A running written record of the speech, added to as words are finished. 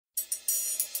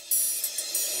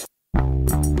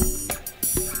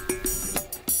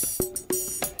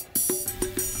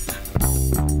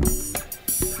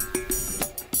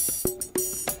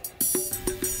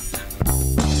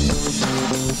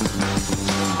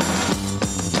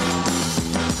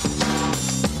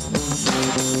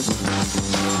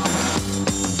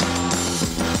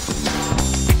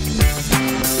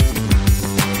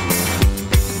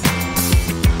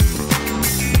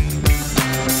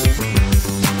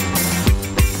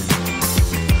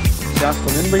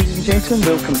afternoon, ladies and gentlemen.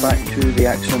 Welcome back to the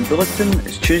ACSOM Bulletin.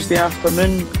 It's Tuesday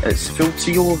afternoon. It's full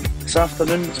trio this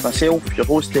afternoon. It's myself, your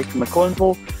host, Declan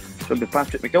McConville. It's going to be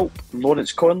Patrick McGilp and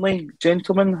Lawrence Connolly.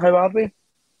 Gentlemen, how are we?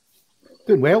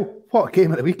 Doing well. What a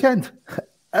game at the weekend.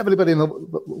 Everybody in the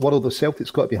world of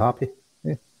Celtic's got to be happy.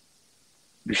 Yeah.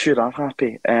 We sure are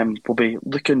happy. We'll be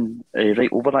looking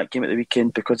right over that game at the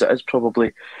weekend because it is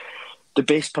probably the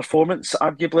best performance,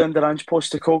 arguably, under Ange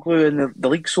Postecoglou in the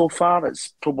league so far.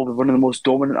 It's probably one of the most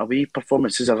dominant away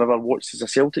performances I've ever watched as a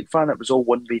Celtic fan. It was all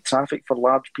one-way traffic for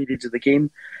large periods of the game.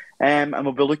 And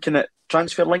we'll be looking at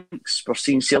transfer links. We're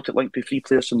seeing Celtic linked with 3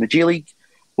 players from the J-League.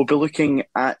 We'll be looking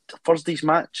at Thursday's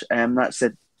match. That's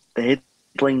the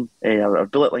headline, our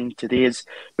bullet line today is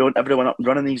we want everyone up and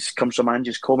running. These comes from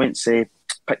Ange's comments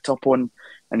picked up on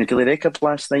in the Daily Record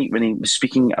last night when he was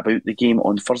speaking about the game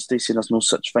on Thursday, saying there's no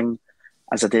such thing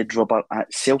as a dead rubber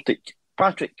at Celtic.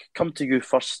 Patrick, come to you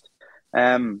first.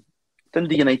 Dundee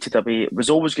United away was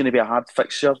always going to be a hard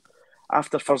fixture.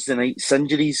 After Thursday night's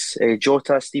injuries,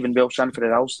 Jota, Stephen Welsh and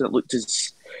Freddie Ralston, it looked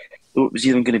as though it was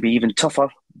even going to be even tougher,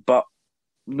 but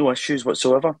no issues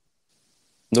whatsoever.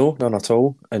 No, none at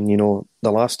all. And,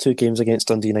 the last 2 games against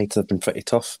Dundee United have been pretty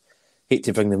tough. Hate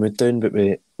to bring the mood down, but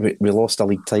we lost a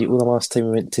league title the last time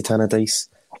we went to Tannadice,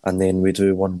 and then we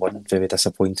drew 1-1 very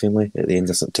disappointingly at the end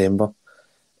of September.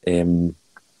 The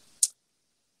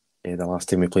last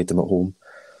time we played them at home.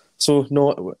 So,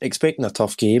 no, expecting a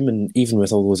tough game, and even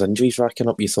with all those injuries racking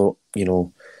up, you thought, if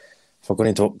we're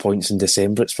going to drop points in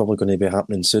December, it's probably going to be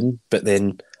happening soon. But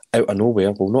then, out of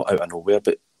nowhere, well, not out of nowhere,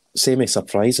 but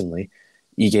semi-surprisingly,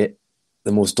 you get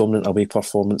the most dominant away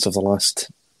performance of the last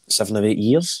 7 or 8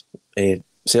 years,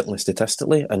 certainly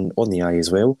statistically, and on the eye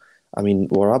as well. I mean,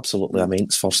 we're absolutely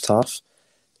immense first half.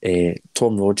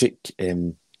 Tom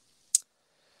Rogic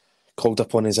called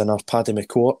upon his inner Paddy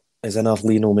McCourt, his inner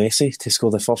Lionel Messi to score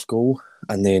the first goal,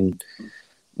 and then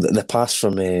the pass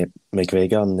from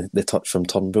McGregor and the touch from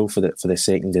Turnbull for the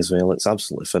second as well. It's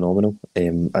absolutely phenomenal,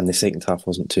 and the second half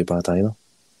wasn't too bad either.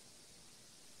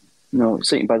 No, the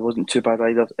second half wasn't too bad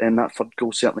either, and that third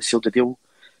goal certainly sealed the deal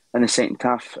in the second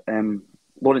half.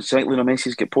 Lawrence, Lionel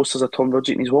Messi's got posters of Tom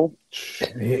Rogic in his wall.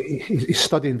 He's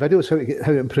studying videos how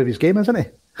to improve his game, isn't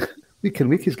he? Week in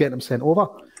week he's getting them sent over.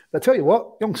 But I tell you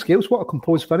what, young Scales, what a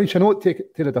composed finish. I know it take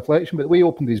a deflection, but the way he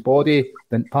opened his body,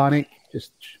 didn't panic,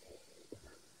 just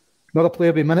another player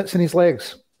every minutes in his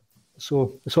legs.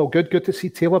 So it's all good. Good to see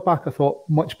Taylor back. I thought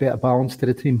much better balance to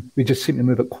the team. We just seemed to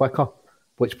move it quicker,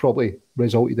 which probably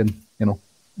resulted in,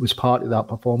 was part of that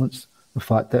performance. The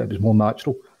fact that it was more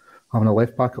natural having a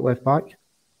left back at left back.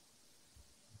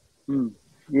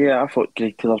 Yeah, I thought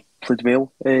Greg Taylor played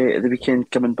well at the weekend,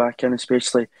 coming back in,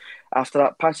 especially after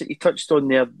that pass that you touched on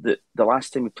there. The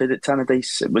last time we played at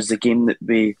Tannadice, it was the game that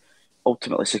we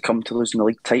ultimately succumbed to losing the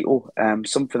league title.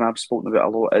 Something I've spoken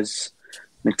about a lot is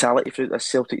mentality for this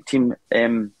Celtic team.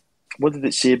 What did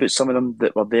it say about some of them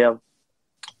that were there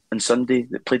on Sunday,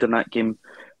 that played in that game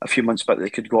a few months back, that they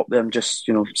could go up there and just,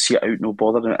 see it out, no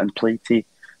bother, and play to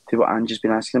what Ange's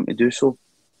been asking them to do so?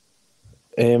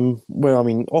 Well, I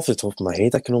mean, off the top of my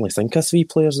head, I can only think of 3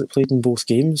 players that played in both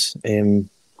games.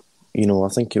 I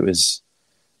think it was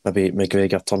maybe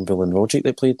McGregor, Turnbull and Rogic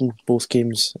that played in both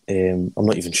games. I'm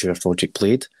not even sure if Rogic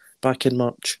played back in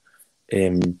March,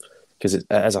 because it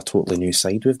is a totally new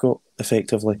side we've got,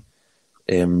 effectively.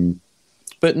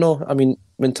 But no, I mean,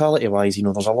 mentality-wise,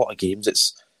 there's a lot of games.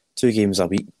 It's 2 games a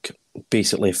week,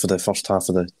 basically, for the first half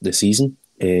of the season.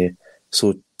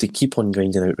 So to keep on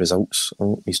grinding out results,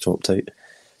 he's dropped out.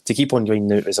 To keep on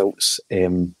grinding out results,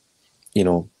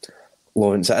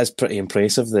 Lawrence, it is pretty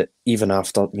impressive that even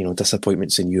after,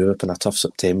 disappointments in Europe and a tough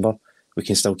September, we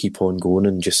can still keep on going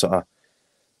and just sort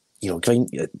of, grind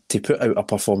to put out a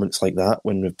performance like that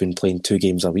when we've been playing 2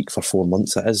 games a week for 4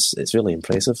 months. It's really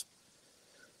impressive.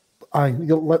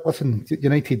 Listen,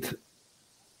 United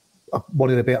are one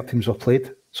of the better teams we've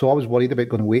played. So I was worried about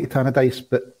going away to Tannadice,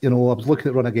 but I was looking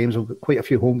at run of games. We've got quite a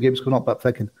few home games coming up, but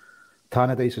thinking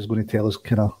Tannadice is going to tell us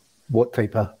kind of what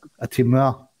type of a team we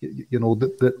are.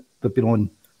 That they've been on.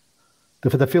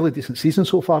 They've had a fairly decent season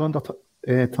so far under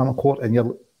Tam Court,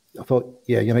 and I thought,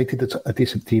 United is a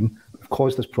decent team. We've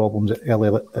caused us problems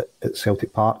earlier at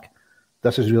Celtic Park.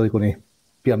 This is really going to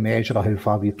be a measure of how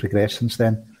far we've progressed since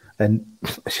then. And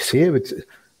as you say, it's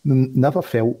never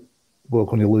felt we were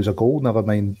going to lose a goal. Never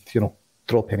mind,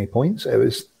 drop any points. It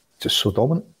was just so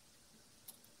dominant.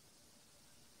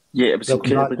 Yeah, it was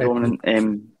incredibly dominant.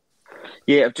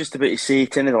 I was just about to say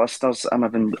to any of the listeners, I'm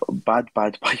having bad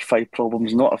Wi-Fi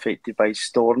problems, not affected by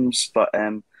storms, but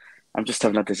I'm just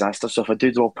having a disaster. So if I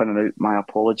do drop in and out, my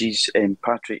apologies,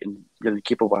 Patrick, and you're the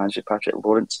capable answer, Patrick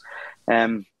Lawrence.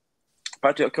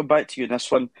 Patrick, I'll come back to you in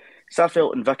this one.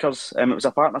 Starfelt and Vickers, it was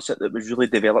a partnership that was really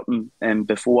developing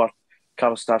before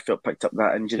Carl Starfelt picked up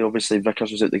that injury. Obviously,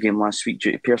 Vickers was out the game last week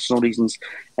due to personal reasons,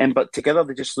 but together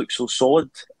they just look so solid.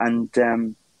 And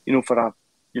for a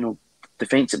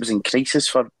defence that was in crisis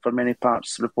for many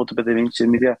parts, reported by the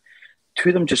mainstream media, two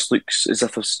of them just looks as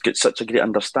if they've got such a great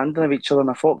understanding of each other. And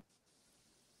I thought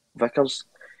Vickers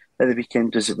at the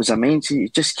weekend was immense. He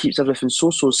just keeps everything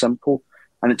so simple,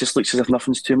 and it just looks as if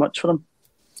nothing's too much for him.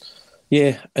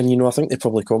 Yeah, and I think they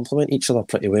probably complement each other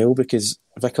pretty well, because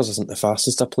Vickers isn't the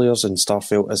fastest of players and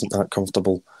Starfelt isn't that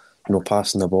comfortable,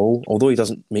 passing the ball. Although he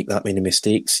doesn't make that many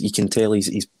mistakes, you can tell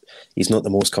he's not the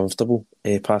most comfortable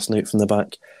passing out from the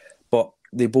back. But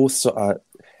they both sort of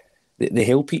they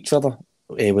help each other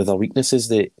with their weaknesses.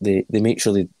 They make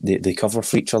sure they cover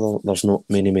for each other. There's not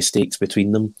many mistakes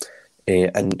between them,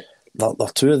 and they're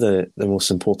two of the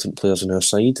most important players on our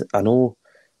side.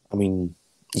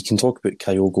 You can talk about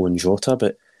Kyogo and Jota,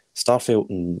 but Starfelt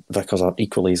and Vickers are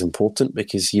equally as important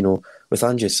because, with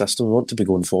Ange's system, we want to be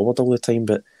going forward all the time,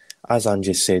 but as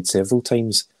Ange said several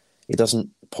times, he doesn't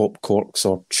pop corks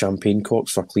or champagne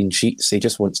corks for clean sheets. He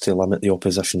just wants to limit the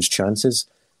opposition's chances,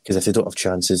 because if they don't have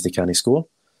chances, they can't score.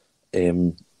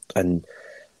 And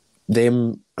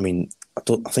them, I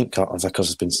think Carter Vickers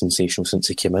has been sensational since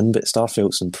he came in, but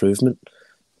Starfelt's improvement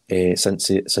since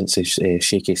his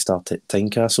shaky start at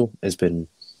Tynecastle has been,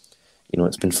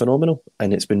 it's been phenomenal,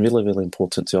 and it's been really, really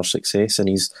important to our success, and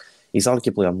he's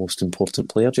arguably our most important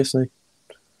player just now.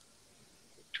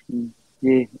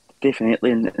 Yeah,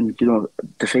 definitely, and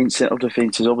centre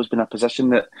defence has always been a position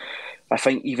that I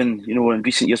think even, in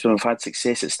recent years when we've had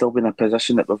success, it's still been a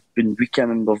position that we've been weak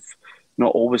in, and we've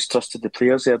not always trusted the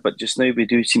players there, but just now we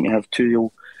do seem to have two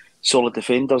real solid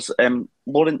defenders.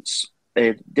 Lawrence,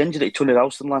 the injury to Tony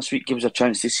Ralston last week gave us a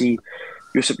chance to see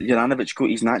Josip Juranovic go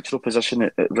to his natural position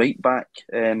at right back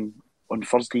on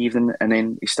Thursday evening, and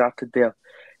then he started there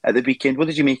at the weekend. What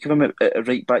did you make of him at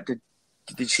right back? Did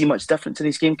you see much difference in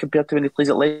his game compared to when he plays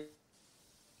at left?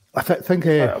 I think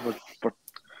we're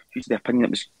using the opinion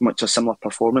it was much a similar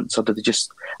performance, or did they just?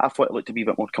 I thought it looked to be a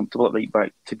bit more comfortable at right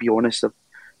back. To be honest,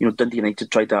 Dundee United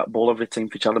tried that ball every time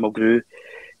for Charlie Mulgrew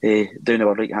down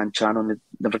our right hand channel, and they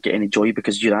never get any joy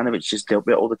because Juranovic just dealt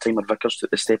with it all the time. Or Vickers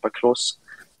took the step across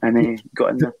and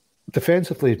got in there.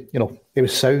 Defensively, it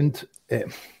was sound. I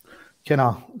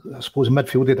suppose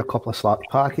midfield did a couple of slack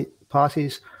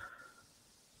passes.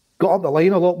 Got up the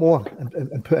line a lot more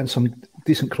and put in some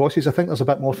decent crosses. I think there's a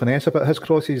bit more finesse about his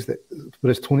crosses,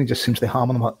 whereas Tony just seems to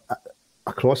hammer them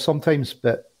across sometimes.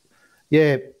 But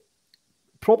yeah,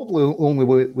 probably the only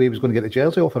way he was going to get the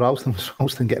jersey off of Ralston was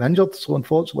Ralston getting injured. So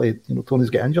unfortunately,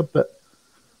 Tony's getting injured. But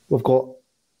we've got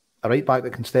a right back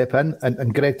that can step in,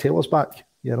 and Greg Taylor's back.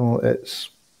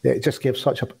 It just gives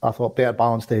such I thought better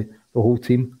balance to the whole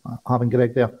team having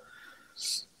Greg there.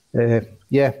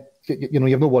 You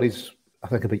have no worries. I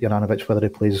think about Juranovic, whether he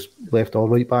plays left or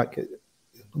right back. The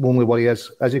only worry is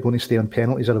he going to stay on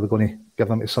penalties, or are we going to give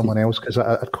them to someone else? Because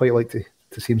I'd quite like to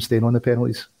see him staying on the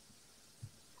penalties.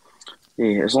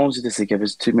 Yeah, as long as he doesn't give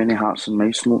us too many hearts and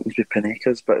mouth smokings with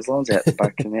Panenkas, but as long as he hits the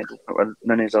back of the net,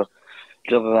 none of us are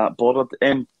really that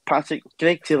bothered. Patrick,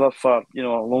 Greg Taylor, for a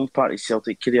long part of his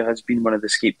Celtic career, has been one of the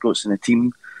scapegoats in the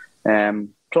team.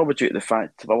 Probably due to the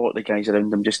fact that a lot of the guys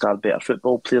around him just are better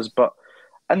football players, but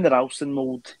in the Ralston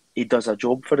mould, he does a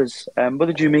job for us. What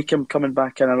did you make him coming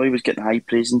back in? I know he was getting high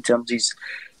praise in terms of his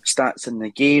stats in the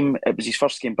game. It was his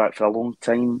first game back for a long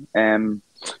time.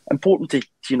 Important to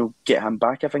get him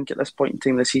back, I think, at this point in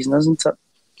time of the season, isn't it?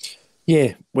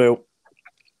 Yeah, well,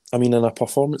 in a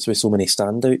performance with so many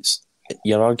standouts,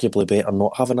 you're arguably better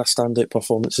not having a standout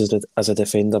performance as a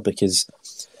defender, because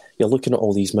you're looking at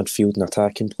all these midfield and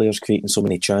attacking players creating so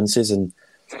many chances, and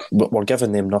we're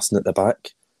giving them nothing at the back.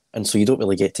 And so you don't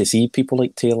really get to see people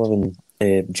like Taylor and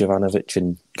Juranovic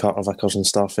and Carter Vickers and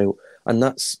Starfelt. And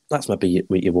that's maybe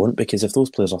what you want, because if those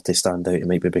players are to stand out, it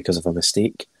might be because of a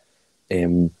mistake. I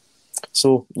didn't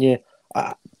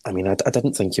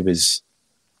think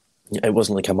it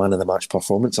wasn't like a man of the match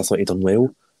performance. I thought he'd done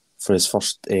well for his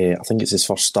first, I think it's his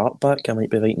first start back, I might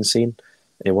be right in saying.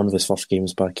 One of his first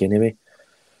games back anyway.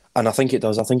 And I think it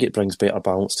does. I think it brings better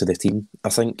balance to the team. I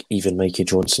think even Mikey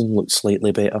Johnson looks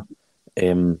slightly better.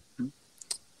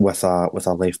 With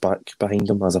a left back behind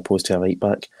him as opposed to a right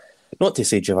back. Not to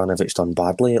say Juranovic done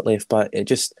badly at left back, it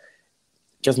just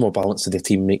gives more balance to the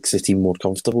team, makes the team more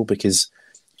comfortable, because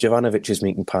Juranovic is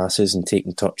making passes and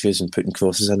taking touches and putting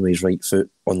crosses in with his right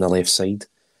foot on the left side,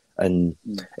 and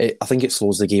I think it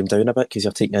slows the game down a bit because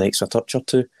you're taking an extra touch or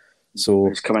two.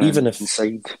 So even if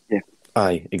inside,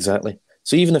 aye, exactly.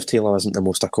 So even if Taylor isn't the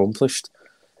most accomplished,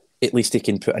 at least he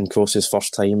can put in crosses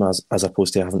first time as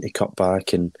opposed to having to cut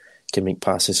back and can make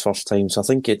passes first time. So I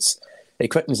think it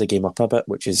quickens the game up a bit,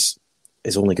 which is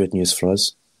only good news for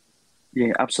us.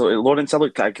 Yeah, absolutely. Lawrence, I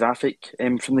looked at a graphic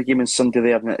from the game on Sunday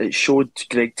there, and it showed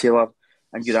Greg Taylor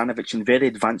and Juranovic in very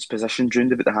advanced positions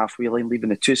round about the halfway line, leaving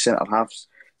the two centre-halves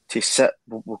to sit.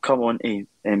 We'll come on to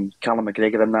Callum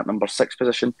McGregor in that number 6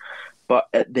 position. But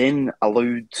it then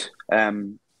allowed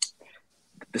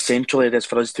the central areas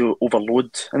for us to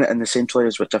overload in the central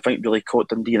areas, which I think really caught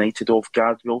Dundee United off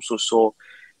guard. We also saw,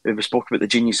 we spoke about the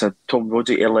genius of Tom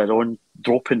Roddy earlier on,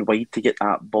 dropping wide to get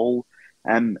that ball.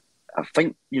 I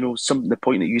think, the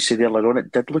point that you said earlier on,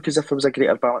 it did look as if there was a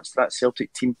greater balance to that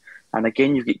Celtic team. And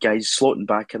again, you've got guys slotting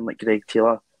back in like Greg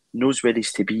Taylor, knows where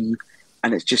he's to be,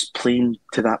 and it's just playing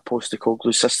to that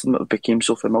Postecoglou system that we became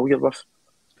so familiar with.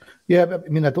 Yeah, but,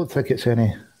 I don't think it's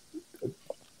any...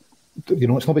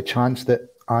 it's not a chance that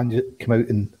Ange came out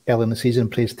early in the season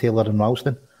and praised Taylor and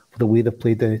Ralston for the way they've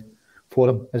played for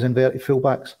him as inverted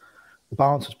fullbacks. The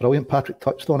balance is brilliant. Patrick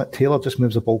touched on it. Taylor just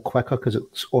moves the ball quicker because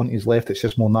it's on his left. It's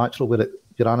just more natural, where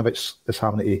Juranovic is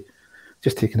having to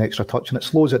just take an extra touch, and it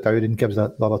slows it down and gives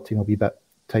the other team a wee bit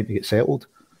time to get settled.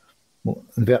 Well,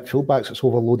 inverted fullbacks, it's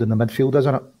overloading the midfield,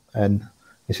 isn't it? And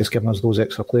it's just giving us those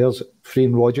extra players,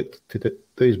 freeing Rogic to do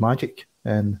his magic.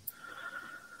 And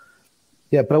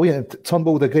yeah, brilliant.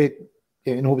 Turnbull, the great,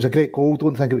 it was a great goal.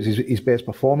 Don't think it was his best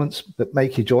performance, but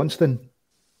Mikey Johnston,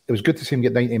 it was good to see him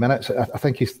get 90 minutes. I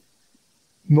think he's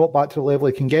not back to the level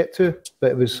he can get to,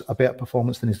 but it was a better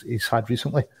performance than he's had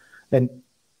recently. And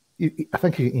I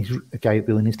think he's a guy that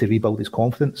really needs to rebuild his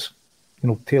confidence.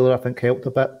 Taylor, I think, helped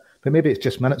a bit, but maybe it's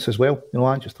just minutes as well.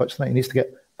 Ange just touched on it. He needs to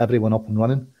get everyone up and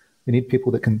running. We need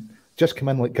people that can just come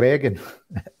in like Greg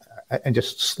and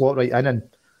just slot right in, and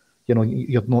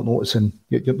you're not noticing.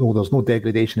 There's no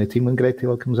degradation of the team when Greg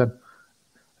Taylor comes in.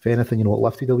 If anything, it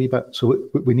lifted a wee bit. So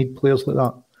we need players like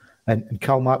that. And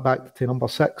Cal Mack back to number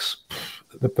 6.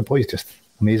 The boy's just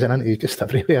amazing, isn't he? He's just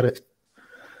everywhere. It's,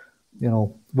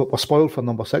 we're spoiled for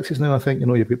number 6s now, I think.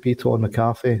 You've got Beaton,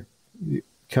 McCarthy,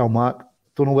 Cal Mack.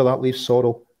 Don't know where that leaves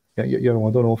Sorrell. I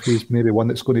don't know if he's maybe one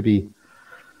that's going to be,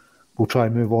 we'll try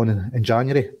and move on in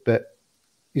January, but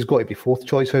he's got to be 4th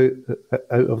choice out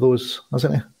of those,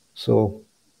 hasn't he? So,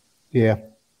 yeah.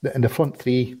 And the front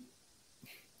 3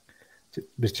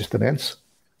 was just immense.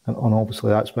 And obviously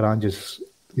that's where Ange's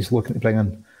he's looking to bring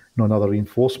in another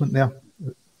reinforcement there.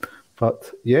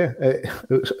 But yeah,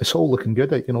 it's all looking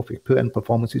good. If you put in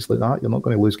performances like that, you're not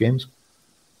going to lose games.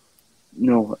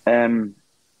 No.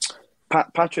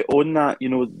 Patrick, on that,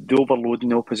 the overloading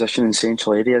the opposition in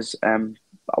central areas,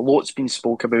 a lot's been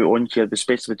spoke about on here,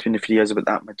 especially between the 3 years, about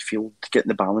that midfield, getting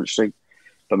the balance right.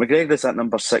 But McGregor's at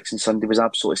number 6 on Sunday was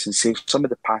absolutely sensational. Some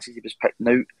of the passes he was picking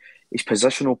out, his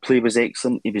positional play was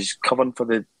excellent. He was covering for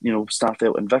the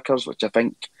Starfelt and Vickers, which I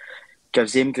think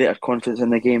gives them greater confidence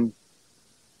in the game.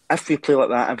 If we play like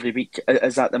that every week,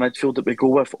 is that the midfield that we go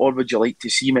with, or would you like to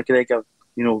see McGregor,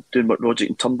 doing what Rogic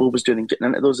and Turnbull was doing and getting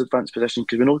into those advanced positions?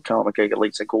 Because we know Callum McGregor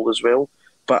likes a goal as well,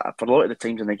 but for a lot of the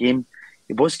times in the game,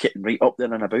 he was getting right up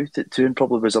there and about it too, and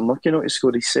probably was unlucky not to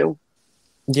score his cell.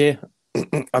 Yeah,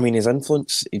 his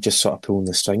influence, he just sort of pulling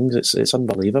the strings. It's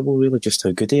unbelievable, really, just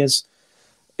how good he is.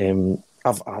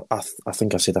 I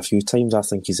think I've said a few times, I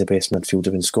think he's the best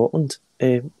midfielder in Scotland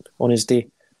on his day.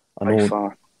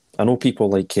 I know people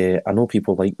like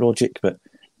Rogic, but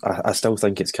I still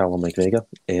think it's Callum McGregor.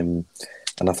 And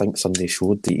I think Sunday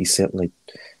showed that he certainly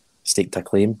staked a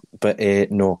claim. But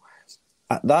no,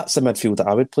 that's the midfield that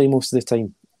I would play most of the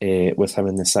time, with him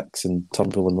in the 6 and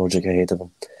Turnbull and Rogic ahead of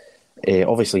him.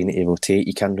 Obviously, you need to rotate.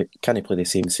 You can't play the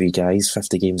same 3 guys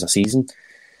 50 games a season.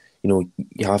 You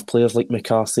have players like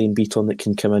McCarthy and Beaton that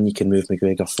can come in. You can move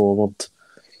McGregor forward.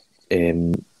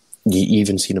 You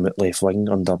even seen him at left wing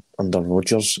under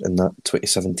Rodgers in that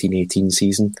 2017-18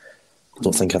 season. I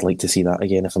don't think I'd like to see that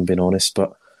again, if I'm being honest.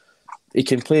 But he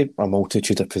can play a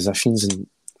multitude of positions, and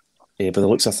by the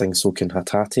looks of things, so can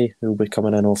Hatate, who will be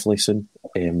coming in awfully soon.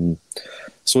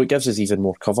 So it gives us even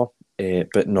more cover.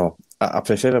 But no, I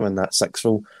prefer him in that 6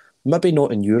 role. Maybe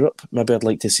not in Europe. Maybe I'd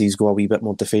like to see us go a wee bit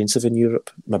more defensive in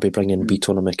Europe. Maybe bring in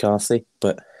Beaton and McCarthy,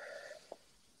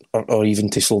 or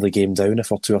even to slow the game down if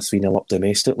we're 2 or 3-0 up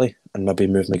domestically, and maybe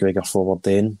move McGregor forward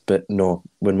then. But no,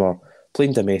 when we're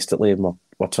playing domestically and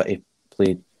we're trying to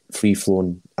play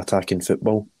free-flowing attacking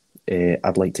football,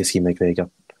 I'd like to see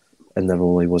McGregor in the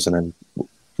role he was in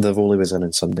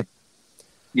on Sunday.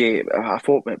 Yeah, I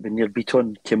thought when your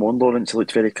Beaton came on, Lawrence, he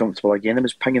looked very comfortable again. He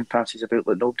was pinging passes about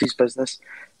like nobody's business.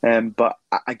 But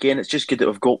again, it's just good that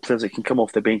we've got players that can come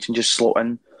off the bench and just slot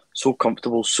in so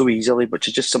comfortable, so easily, which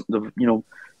is just something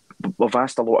we've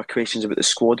asked a lot of questions about the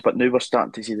squad, but now we're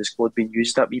starting to see the squad being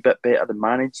used a wee bit better and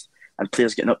managed, and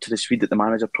players getting up to the speed that the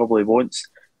manager probably wants.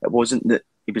 It wasn't that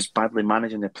he was badly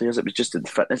managing the players; it was just that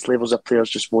the fitness levels of players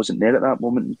just wasn't there at that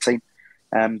moment in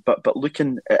time. But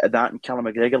looking at that and Callum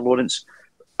McGregor, Lawrence,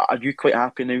 are you quite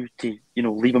happy now to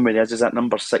leave him where he is at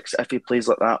number 6 if he plays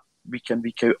like that week in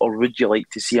week out, or would you like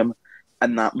to see him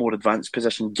in that more advanced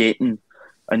position, getting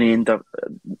an end of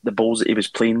the balls that he was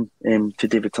playing to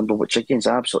David Turnbull, which again is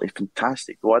absolutely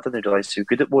fantastic. Well, I didn't realise how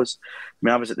good it was. I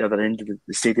mean, I was at the other end of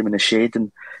the stadium in the shed,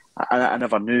 and I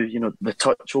never knew, the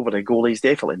touch over the goal. He's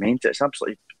definitely meant it. It's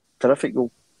absolutely terrific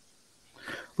goal.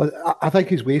 Well, I think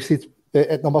he's wasted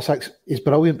at number 6. He's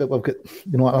brilliant, but we've got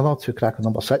another 2 cracking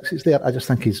number 6s there. I just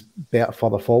think he's better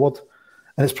further forward,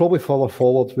 and it's probably further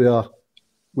forward where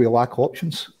we lack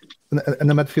options in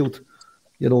the midfield.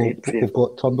 We've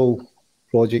got Turnbull,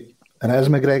 Rogic, and it is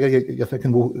McGregor. You're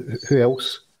thinking, well, who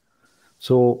else?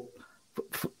 So,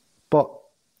 but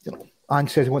Ange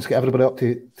says he wants to get everybody up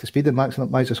to speed and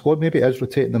maximise the squad. Maybe it is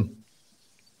rotating them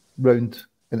round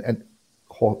and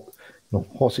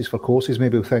horses for courses.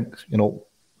 Maybe we think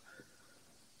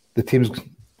the team's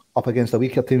up against a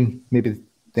weaker team. Maybe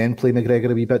then play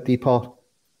McGregor a wee bit deeper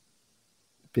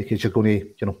because you're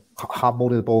going to have more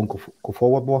of the ball and go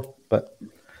forward more. But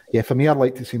yeah, for me, I'd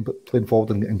like to see him playing forward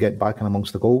and getting back in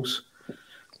amongst the goals.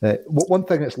 One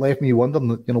thing that's left me wondering,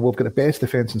 we've got the best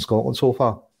defence in Scotland so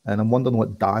far, and I'm wondering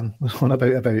what Dan was on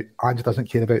about Ange doesn't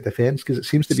care about defence, because it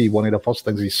seems to be one of the first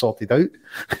things he's sorted out.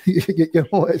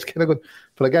 It's kind of going,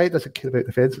 for a guy who doesn't care about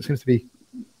defence, it seems to be,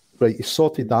 right, he's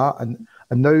sorted that, and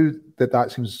now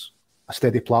that seems a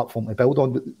steady platform to build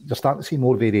on, you're starting to see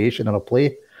more variation in our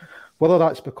play. Whether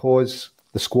that's because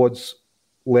the squad's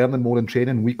learning more in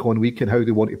training week on week and how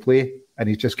they want to play, and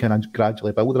he's just kind of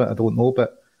gradually building it, I don't know.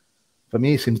 But for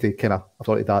me, he seems to kind of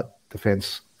authority that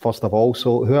defence first of all.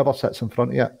 So whoever sits in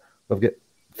front of it, we've got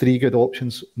 3 good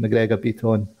options: McGregor,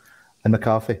 Beaton, and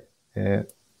McCarthy.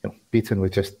 Beaton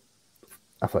was just,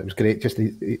 I thought it was great. Just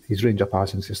his range of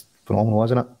passing is just phenomenal,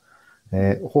 isn't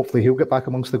it? Hopefully he'll get back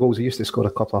amongst the goals. He used to score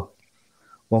a couple of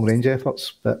long range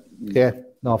efforts. But yeah,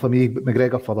 no, for me,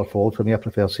 McGregor further forward. For me, I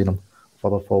prefer seeing him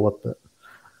further forward. But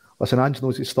listen, Ange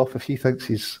knows his stuff. If he thinks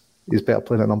he's better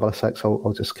playing at number 6,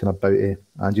 I'll just kind of bow to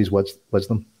Ange's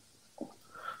wisdom.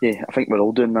 Yeah, I think we're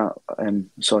all doing that. I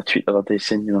saw a tweet the other day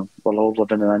saying, we're all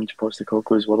living in Ange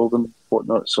Postecoglou's world and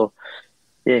whatnot. So,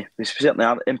 yeah, we certainly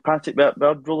are. In Patrick,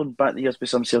 we're rolling back the years with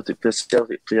some Celtic players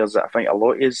that I think a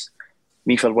lot is.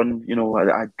 Me for one,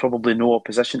 I'd probably no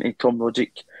opposition to Tom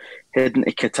Rogic heading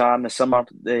to Qatar in the summer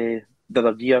the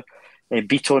other year.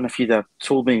 Beaton, if you'd have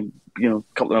told me, a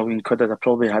couple of £1 million, I'd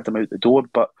probably had them out the door.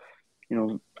 But,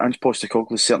 Ange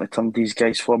Postecoglou certainly turned these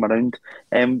guys' form around.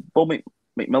 Bob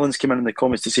McMillan's came in the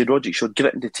comments to say Rogic showed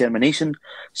grit and determination,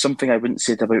 something I wouldn't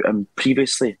said about him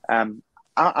previously.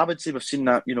 I would say we've seen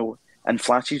that, in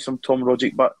flashes from Tom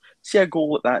Rogic, but see a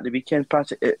goal like that at the weekend,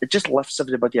 Patrick, it just lifts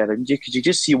everybody around you, because you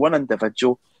just see one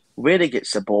individual where he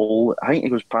gets the ball. I think he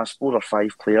goes past 4 or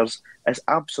 5 players. It's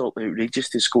absolutely outrageous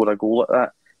to score a goal like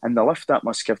that, and the lift that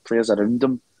must give players around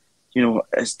him.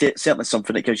 It's certainly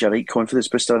something that gives you a right confidence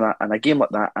booster in a game like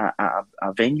that, at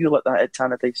a venue like that at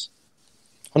Tannadice.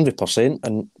 100%,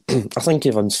 and I think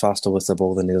he runs faster with the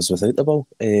ball than he does without the ball.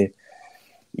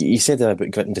 You said that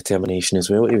about grit and determination as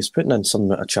well. He was putting in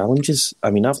some challenges.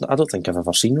 I mean, I don't think I've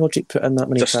ever seen Rogic put in that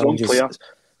many challenges.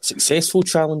 Successful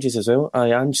challenges as well.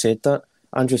 Ange said that.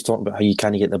 Ange was talking about how you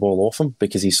can't get the ball off him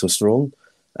because he's so strong.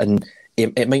 And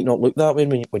it might not look that way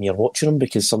when you're watching him,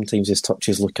 because sometimes his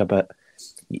touches look a bit...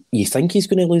 You think he's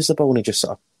going to lose the ball and he just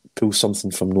sort of pulls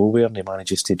something from nowhere and he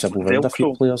manages to dribble around a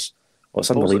few players. Oh, it's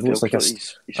unbelievable. It's like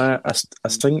a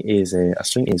string to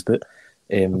his boot.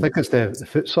 I think it's the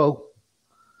futsal.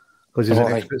 Because he's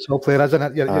an ex-futsal player, isn't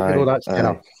it? That's kind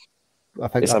of... I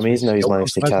think it's amazing how he's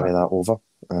managed to carry that over.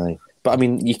 Aye. But I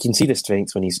mean, you can see the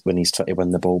strength when he's trying to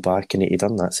win the ball back, and he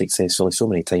done that successfully so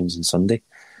many times on Sunday.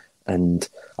 And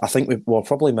I think we're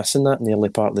probably missing that in the early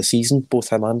part of the season.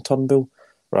 Both him and Turnbull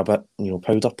were a bit,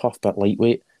 powder puff, a bit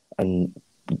lightweight, and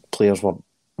players were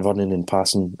running and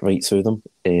passing right through them.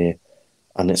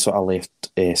 And it sort of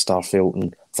left Starfelt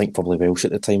and I think probably Welsh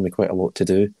at the time with quite a lot to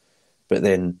do. But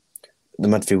then the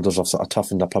midfielders have sort of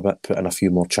toughened up a bit, put in a few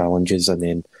more challenges, and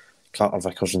then Carter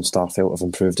Vickers and Starfelt have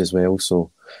improved as well.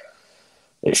 So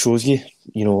it shows you,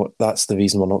 that's the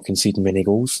reason we're not conceding many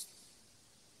goals.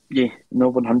 Yeah,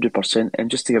 no, 100%.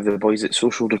 And just to give the boys at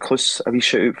Social Recluse a wee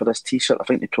shout out for this T-shirt, I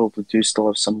think they probably do still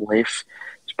have some left.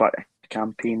 It's part of the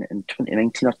campaign in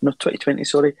 2020,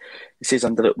 sorry. It says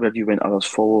under it, where you went, others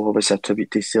follow, obviously a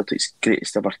tribute to Celtic's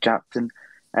greatest ever captain.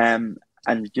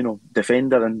 and,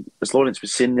 defender. And as Lawrence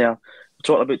was saying there, we're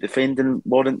talking about defending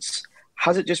Lawrence.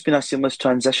 Has it just been a seamless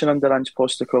transition under Ange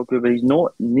Postecoglou where he's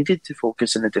not needed to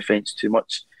focus on the defence too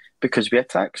much because we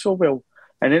attack so well?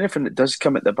 And anything that does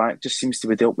come at the back just seems to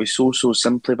be dealt with so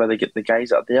simply by the guys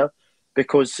that are there.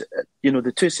 Because,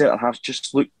 the two centre-halves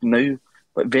just look now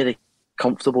like very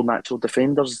comfortable, natural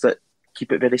defenders that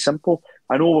keep it very simple.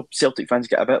 I know Celtic fans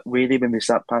get a bit wary when we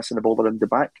start passing the ball around the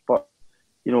back, but,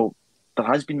 there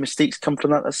has been mistakes come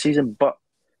from that this season, but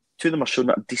two of them are showing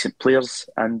that are decent players,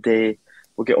 and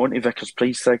we'll get on to Vickers'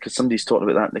 price tag because somebody's talking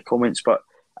about that in the comments, but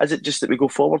is it just that we go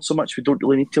forward so much we don't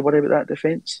really need to worry about that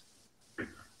defence?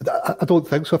 I don't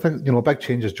think so. I think, a big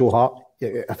change is Joe Hart.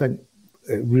 I think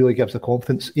it really gives the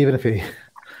confidence, even if he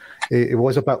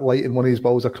was a bit light in one of his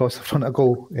balls across the front of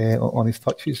goal on his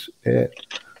touches.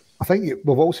 I think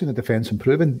we've all seen the defence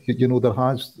improving. There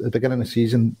has, at the beginning of the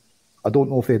season, I don't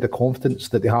know if they had the confidence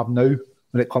that they have now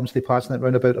when it comes to passing it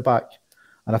round about the back.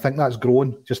 And I think that's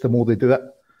grown just the more they do it.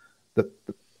 That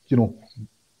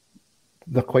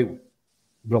they're quite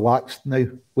relaxed now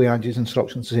with Ange's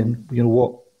instructions, saying,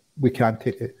 what, we can't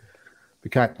take it. We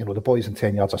can't, the boy's in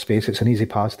 10 yards of space. It's an easy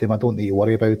pass to him. I don't need to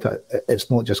worry about it. It's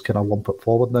not just kind of lump it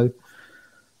forward now.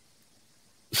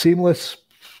 Seamless.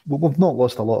 We've not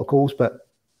lost a lot of goals, but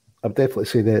I'd definitely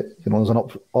say that, there's an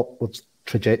upwards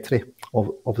trajectory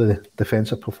of the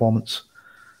defensive performance.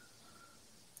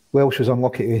 Welsh was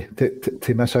unlucky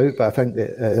to miss out, but I think that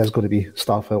it is going to be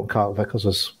Starfelt and Carter Vickers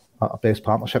as our best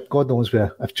partnership. God knows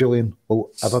if Julian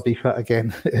will ever be fit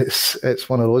again. It's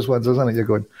one of those ones, isn't it? You're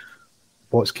going,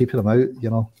 what's keeping him out?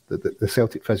 The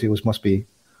Celtic physios must be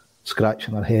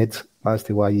scratching their heads as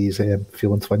to why he's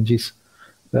feeling twinges.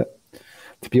 But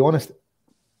to be honest,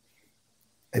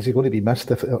 is he going to be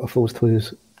missed if those two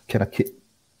kind of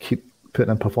keep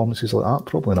putting in performances like that?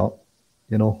 Probably not.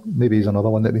 Maybe he's another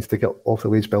one that needs to get off the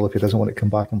wage bill if he doesn't want to come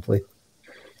back and play.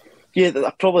 Yeah, there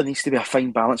probably needs to be a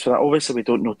fine balance for that. Obviously, we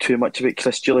don't know too much about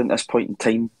Chris Julian at this point in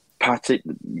time. Patrick,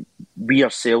 we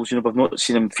ourselves, we've not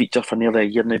seen him feature for nearly a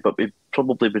year now, but we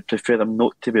probably would prefer him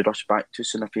not to be rushed back too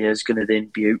soon if he is going to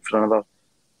then be out for another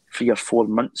 3 or 4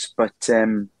 months. But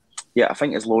I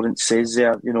think as Lawrence says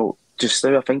there, just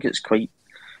now I think it's quite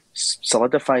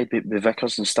solidified with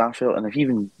Vickers and Starfelt, and if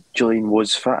even Julian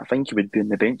was fit, I think he would be on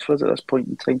the bench for us at this point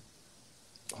in time.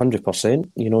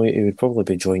 100%. He would probably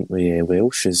be joint with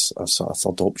Welsh as a sort of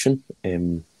third option,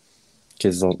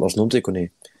 because there's nobody going to,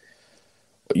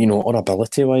 on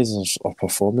ability wise or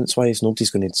performance wise, nobody's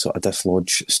going to sort of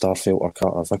dislodge Starfelt or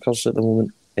Carter Vickers at the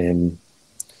moment.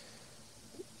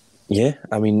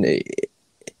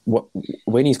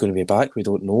 When he's going to be back, we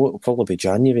don't know. It'll probably be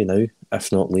January now,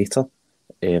 if not later.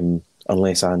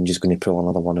 Unless Ange is going to pull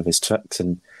another one of his tricks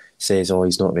and says,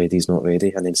 he's not ready,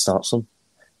 and then starts him,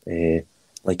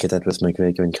 like he did with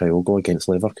McGregor and Kyogo against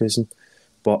Leverkusen.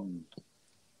 But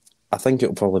I think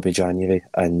it'll probably be January,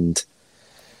 and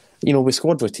with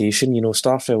squad rotation,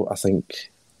 Starfelt, I think,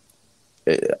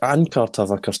 and Carter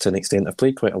Vickers to an extent, have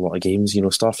played quite a lot of games.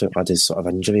 Starfelt had his sort of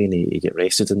injury and he get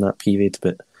rested in that period,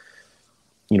 but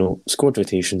squad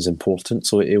rotation is important,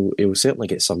 so he'll certainly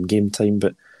get some game time,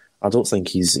 but I don't think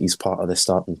he's part of the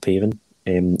starting pairing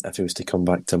if he was to come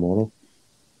back tomorrow.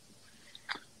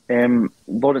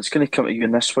 Lawrence, going to come to you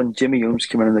in this one. Jimmy Holmes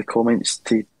came in the comments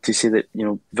to say that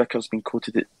Vickers been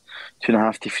quoted at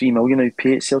 2.5 to 3 million now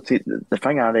pay at Celtic. The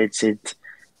thing I read said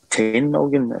 10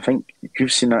 million. I think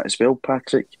you've seen that as well,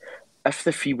 Patrick. If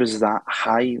the fee was that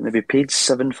high, and we paid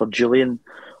 7 for Julian,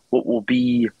 what will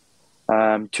be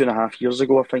 2.5 years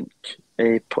ago, I think.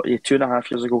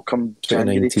 2.5 years ago, come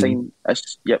January time.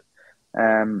 Yep.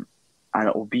 And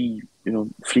it will be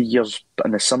 3 years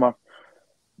in the summer.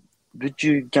 Would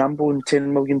you gamble on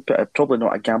 10 million? Probably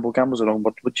not a gamble. Gamble's the wrong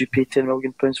word. Would you pay £10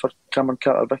 million for Cameron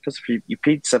Carter-Vickers? If you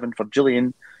paid 7 for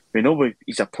Julian, we know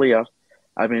he's a player.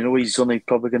 I mean, I know he's only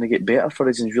probably going to get better for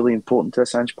us, and he's really important to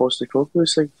this Ange Postecoglou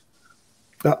side.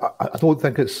 I don't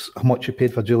think it's how much you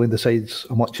paid for Julian decides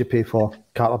how much you pay for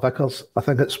Carter-Vickers. I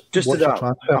think it's just what's your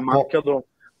transfer a marker, though.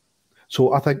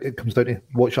 So I think it comes down to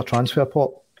what's your transfer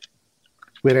pot?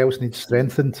 Where else needs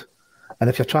strengthened? And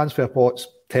if your transfer pot's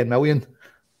 10 million,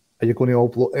 are you going to all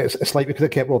blow? It's like we could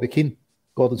have kept Robbie Keane.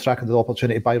 Gordon Strachan had the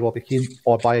opportunity to buy Robbie Keane,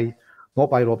 or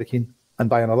not buy Robbie Keane and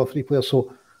buy another 3 players.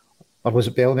 So, or was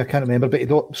it Bellamy? I can't remember. But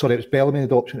it was Bellamy had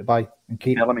the option to buy and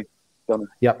Keane. Bellamy.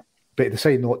 Yeah, but he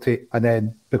decided not to, and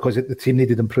then because the team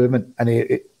needed improvement, and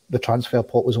the transfer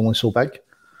pot was only so big.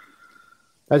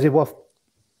 Is he worth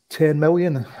 10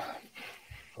 million?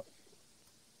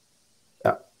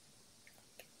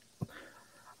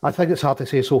 I think it's hard to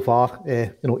say so far.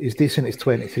 He's decent. He's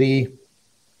 23.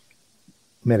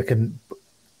 American.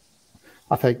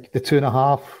 I think the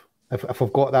 2.5, if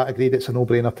I've got that agreed, it's a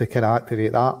no-brainer to kind of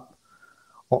activate that.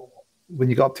 When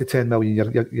you get up to 10 million,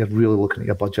 you're really looking at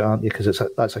your budget, aren't you? Because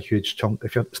that's a huge chunk.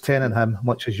 If it's 10 in him, how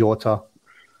much is Jota?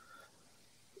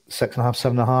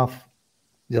 6.5,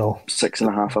 7.5.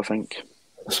 6.5, I think.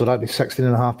 So that'd be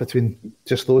 16.5 between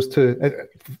just those two.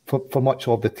 For much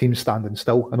of the team standing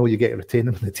still, I know you get to retain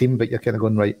them in the team, but you're kind of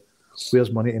going, right,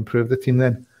 where's money to improve the team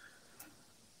then?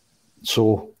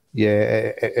 So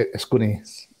yeah, it's going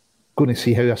to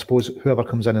see how, I suppose, whoever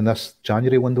comes in this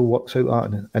January window works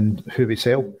out at and who we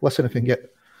sell. Listen, if you can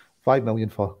get 5 million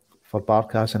for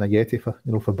Barkas and a Yeti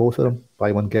for both of them,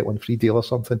 buy one get one free deal or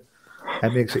something,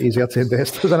 it makes it easier to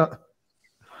invest, doesn't it?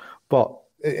 But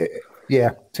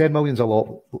yeah, 10 million's a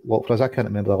lot for us. I can't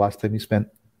remember the last time we spent,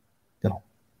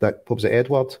 what was it,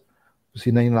 Edward? Was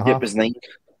he 9.5? Yeah, it was 9.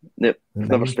 Yep,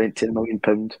 never spent £10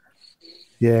 million.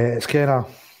 Yeah, it's kind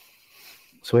of...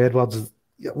 So Edward's...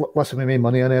 Listen, we made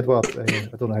money on Edward. I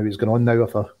don't know how he's going on now,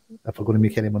 if we're going to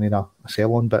make any money in a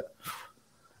sell-on, but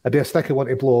it'd be a sticky one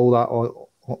to blow all that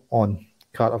on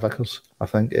Carter Vickers. I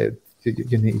think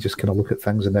you need to just kind of look at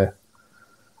things in the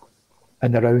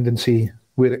round and see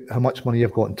how much money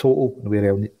you've got in total and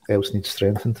where else needs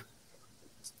strengthened.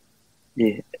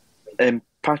 Yeah.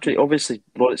 Patrick, obviously,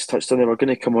 Lawrence touched on it. We're going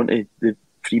to come on to the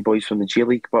three boys from the J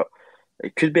League, but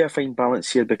it could be a fine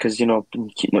balance here because, I've been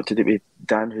keeping up to date with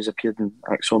Dan, who's appeared in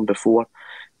ACSOM before.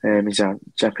 He's a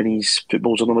Japanese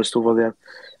football journalist over there.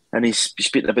 And he's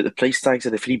speaking about the price tags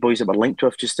of the three boys that we're linked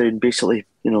with just down, basically,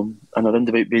 in a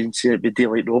roundabout being saying it'd be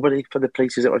daylight robbery for the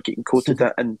prices that were getting quoted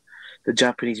at in the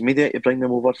Japanese media to bring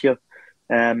them over here.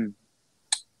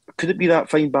 Could it be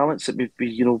that fine balance that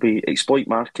we exploit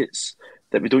markets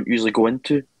that we don't usually go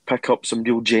into, pick up some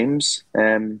real gems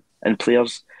and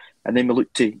players, and then we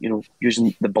look to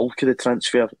using the bulk of the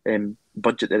transfer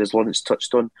budget that, as Lawrence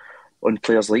touched on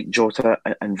players like Jota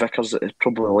and Vickers, that is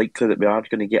probably likely that we are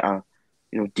going to get a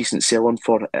decent sell on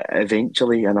for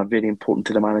eventually, and are very important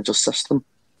to the manager's system.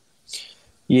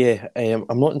 Yeah,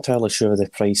 I'm not entirely sure of the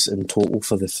price in total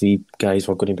for the three guys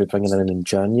we're going to be bringing in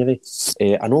January.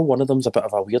 I know one of them's a bit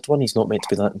of a weird one. He's not meant to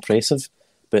be that impressive,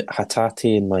 but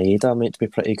Hatate and Maeda are meant to be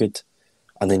pretty good.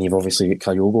 And then you've obviously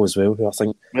got Kyogo as well, who I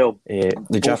think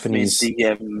the Japanese...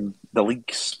 the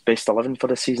league's best 11 for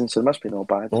the season, so it must be not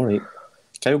bad. All right.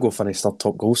 Kyogo finished third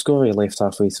top goal scorer. He left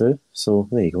halfway through, so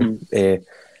there you go.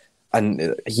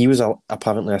 And he was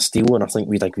apparently a steal, and I think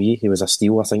we'd agree he was a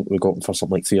steal. I think we got him for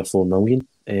something like 3 or 4 million.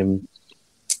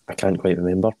 I can't quite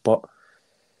remember, but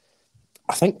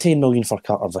I think 10 million for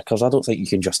Carter Vickers, I don't think you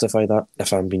can justify that,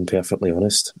 if I'm being perfectly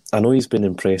honest. I know he's been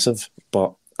impressive,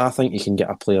 but I think you can get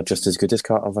a player just as good as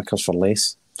Carter Vickers for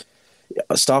less.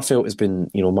 Starfelt has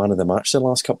been, man of the match the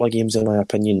last couple of games, in my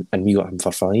opinion, and we got him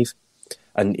for 5.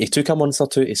 And it took a month or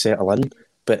two to settle in,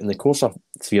 but in the course of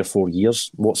 3 or 4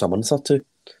 years, what's a month or two?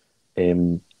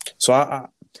 So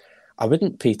I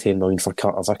wouldn't pay 10 million for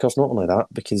Carter Vickers, not only that,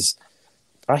 because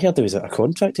I heard there was a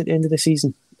contract at the end of the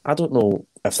season. I don't know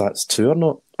if that's true or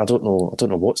not. I don't know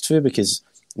what's true, because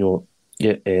the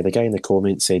guy in the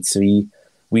comments said 3,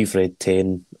 we've read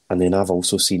 10, and then I've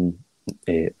also seen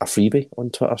a freebie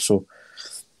on Twitter, so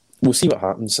we'll see what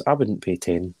happens. I wouldn't pay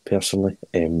 10 personally.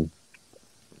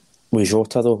 With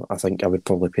Jota though, I think I would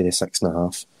probably pay the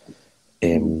 6.5.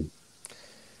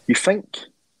 You think?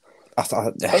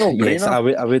 Yes, I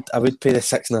would pay the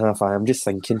 6.5. I'm just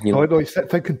thinking, Oh no, he's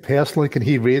thinking personally. Can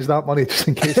he raise that money just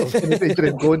in case there's anything to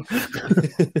him going?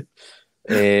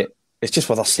 It's just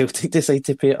whether Celtic decide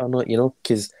to pay it or not,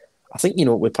 because I think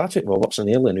with Patrick Robertson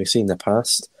earlier, and we've seen in the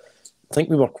past, I think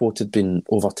we were quoted being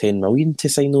over 10 million to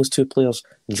sign those two players.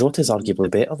 And Jota's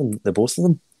arguably better than the both of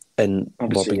them, and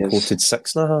we're being quoted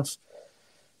 6.5.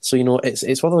 So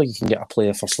it's whether you can get a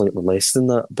player for slightly less than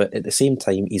that, but at the same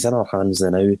time, he's in our hands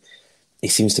now. He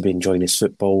seems to be enjoying his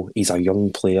football. He's a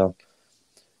young player.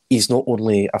 He's not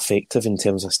only effective in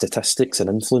terms of statistics and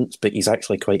influence, but he's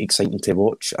actually quite exciting to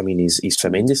watch. I mean, he's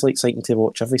tremendously exciting to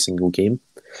watch every single game.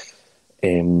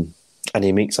 And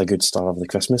he makes a good star of the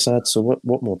Christmas ad. So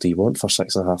what more do you want for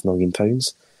 £6.5 million?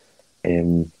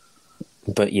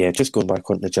 But yeah, just going back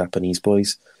on the Japanese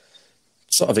boys,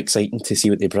 sort of exciting to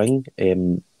see what they bring.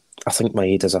 I think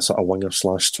Maeda's a sort of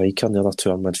winger/striker, and the other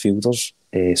two are midfielders.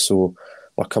 So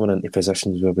we're coming into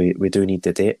positions where we do need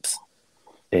the depth.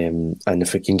 And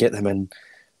if we can get them in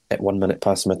at 1 minute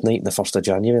past midnight, the 1st of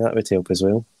January, that would help as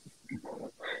well.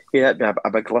 Yeah, that'd be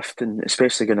a big lift, and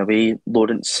especially going away,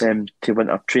 Lawrence, to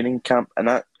winter training camp. And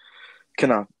that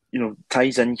kind of,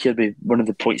 ties in here with one of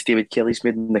the points David Kelly's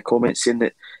made in the comments, saying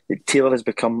that Taylor has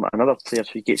become another player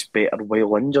who gets better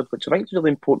while injured, which I think is a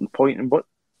really important point. And what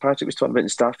Patrick was talking about in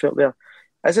Starfelt there,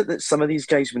 is it that some of these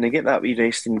guys, when they get that wee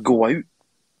rest and go out,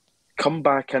 come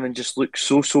back in and just look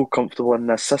so comfortable in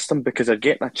this system because they're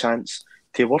getting a chance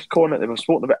to work on it? They were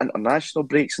spoken about international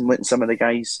breaks and letting some of the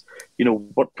guys,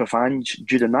 work with Ange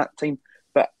during that time.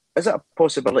 But is it a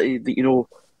possibility that,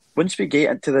 once we get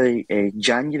into the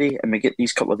January and we get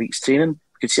these couple of weeks training,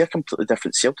 we could see a completely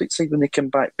different Celtic side when they come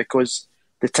back? Because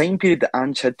the time period that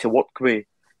Ange had to work with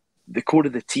the core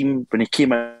of the team when he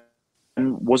came in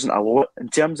wasn't a lot. In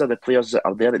terms of the players that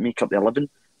are there that make up the 11,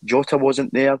 Jota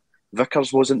wasn't there,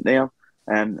 Vickers wasn't there,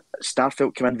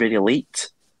 Starfelt came in very late,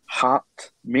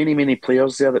 Hart, many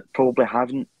players there that probably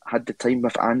haven't had the time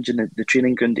with Ange in the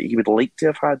training ground that he would like to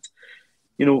have had.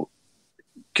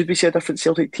 Could we see a different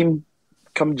Celtic team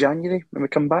come January when we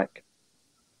come back?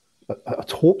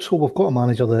 I'd hope so. We've got a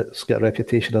manager that's got a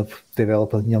reputation of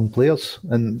developing young players,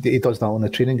 and he does that on the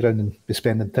training ground and be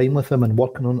spending time with them and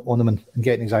working on them and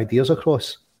getting his ideas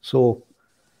across. So,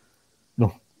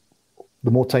 the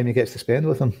more time he gets to spend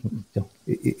with them,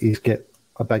 he's got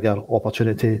a bigger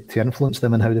opportunity to influence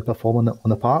them and how they perform on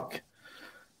the park.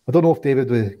 I don't know if David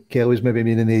with Kelly's maybe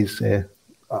meaning he's.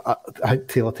 I think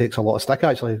Taylor takes a lot of stick,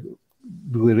 actually.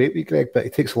 Really rate with Greg, but he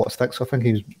takes a lot of sticks. I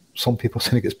think some people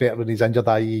saying he gets better when he's injured,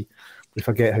 i.e. we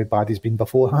forget how bad he's been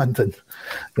beforehand. And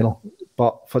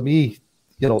but for me,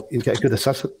 he's got a good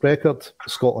assist record.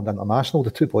 Scotland international,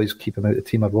 the two boys keep him out of the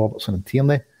team are Robertson and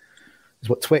Tierney. He's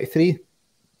 23.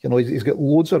 He's got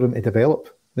loads of room to develop.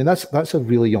 I mean, that's a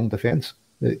really young defence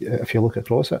if you look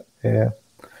across it.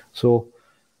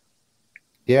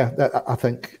 I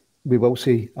think we will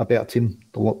see a better team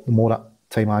the more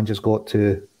time Ange has got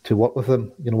to work with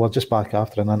them. We're just back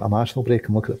after an international break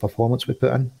and look at the performance we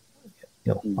put in.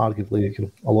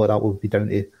 Arguably, a lot of that will be down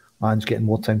to Ange getting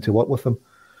more time to work with them.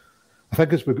 I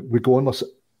think as we go on,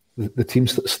 the team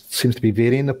seems to be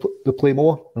varying the play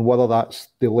more, and whether that's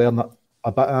they learn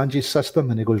a bit of Ange's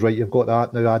system and he goes, right, you've got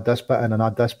that, now add this bit in and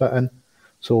add this bit in.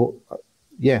 So,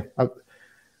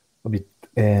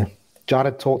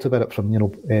 Jared talked about it from,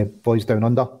 Boys Down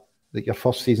Under, that your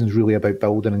first season is really about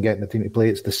building and getting the team to play.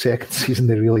 It's the second season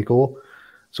they really go.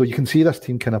 So you can see this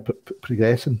team kind of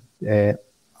progressing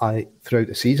throughout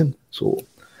the season. So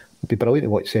it'd be brilliant to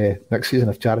watch next season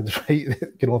if Jared's right.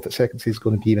 If the second season is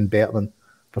going to be even better than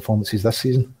performances this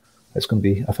season, it's going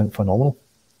to be, I think, phenomenal.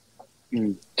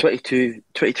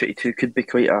 2022 could be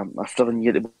quite a thrilling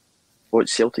year to watch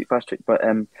Celtic, Patrick. But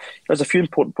there's a few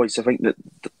important points I think that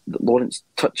Lawrence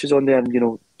touches on there.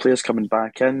 And, players coming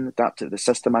back in, adapting to the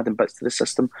system, adding bits to the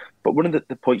system. But one of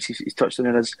the points he's touched on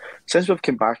there is, since we've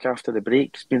come back after the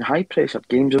break, it's been high pressure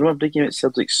games. I remember breaking out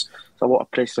Celtic's a lot of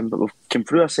pressure, but we've come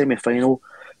through a semi-final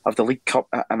of the League Cup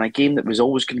and a game that was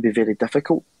always going to be very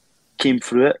difficult. Came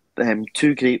through it.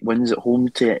 2 great wins at home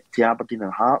to Aberdeen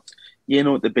and Hearts.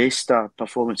 The best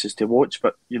performances to watch,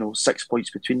 but 6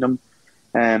 points between them.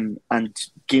 And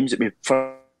games that we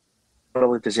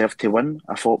thoroughly deserved to win.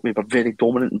 I thought we were very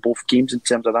dominant in both games in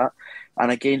terms of that. And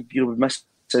again, we missed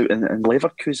out in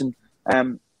Leverkusen.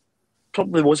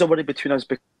 Probably was a worry between us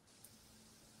because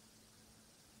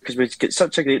we get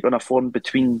such a great run of form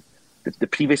between the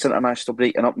previous international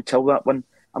break and up until that one.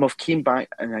 And we've came back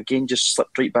and again just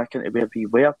slipped right back into where we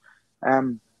were.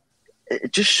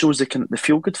 It just shows the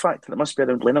feel-good factor that must be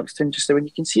around Lennoxtown just now. When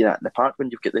you can see that in the park, when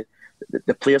you've got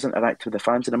the players interact with the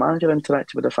fans and the manager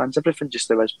interacting with the fans, everything just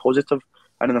now is positive.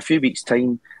 And in a few weeks'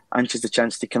 time, Ange has the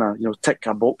chance to kind of tick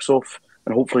a box off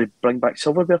and hopefully bring back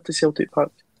silverware to Celtic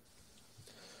Park.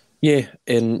 Yeah,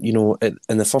 and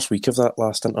in the first week of that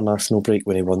last international break,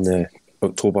 when he won the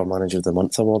October Manager of the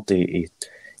Month award, he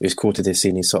was quoted as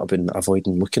saying he's sort of been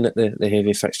avoiding looking at the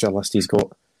heavy fixture list he's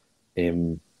got.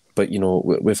 But,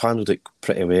 we've handled it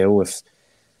pretty well with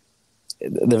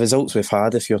the results we've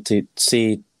had. If you're to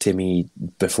say to me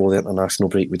before the international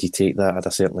break, would you take that? I'd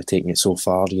have certainly taken it so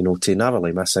far. To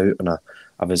narrowly miss out on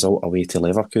a result away to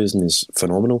Leverkusen is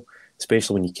phenomenal,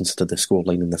 especially when you consider the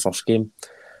scoreline in the first game.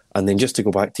 And then just to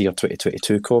go back to your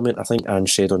 2022 comment, I think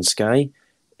Ange said on Sky,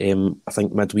 I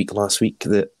think midweek last week,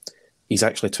 that he's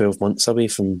actually 12 months away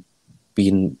from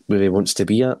being where he wants to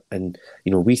be at. And,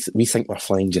 we think we're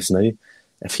flying just now.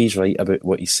 If he's right about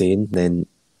what he's saying, then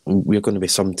we're going to be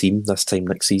some team this time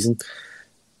next season.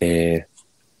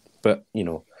 But,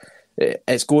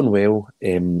 it's going well.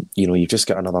 You've just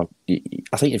got another...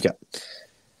 I think you've got...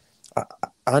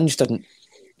 Ange didn't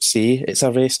say it's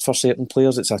a rest for certain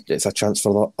players. It's a chance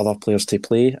for other players to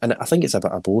play. And I think it's a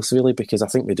bit of both, really, because I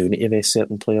think we do need to rest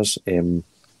certain players. I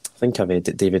think I read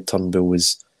that David Turnbull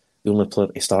was the only player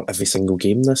to start every single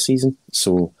game this season.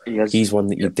 So he's one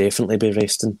that you'd definitely be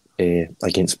resting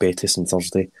against Betis on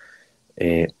Thursday.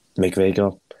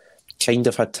 McGregor kind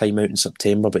of had time out in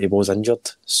September, but he was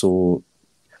injured. So,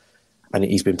 And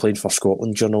he's been playing for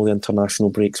Scotland during all the international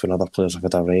breaks when other players have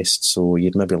had a rest, so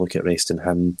you'd maybe look at resting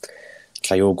him.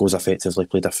 Kyogo's effectively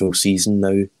played a full season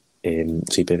now,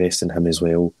 so you'd be resting him as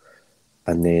well.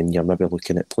 And then you're maybe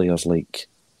looking at players like,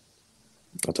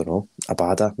 I don't know,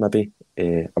 Abada maybe.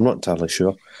 I'm not entirely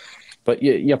sure. But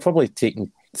you're probably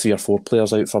taking 3 or 4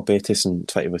 players out for Betis and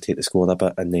try to rotate the squad a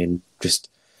bit, and then just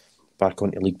back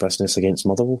onto league business against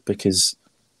Motherwell, because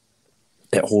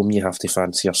at home you have to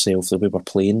fancy yourself the way we're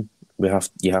playing.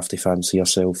 You have to fancy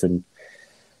yourself, and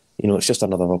it's just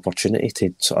another opportunity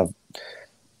to sort of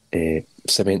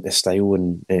cement the style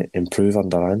and improve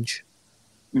under Ange.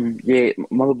 Yeah,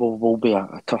 Motherwell will be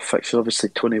a tough fixture. Obviously,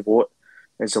 Tony Watt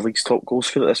is the league's top goal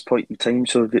scorer at this point in time,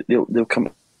 so they'll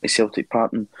come to Celtic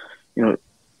Park and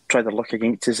try their luck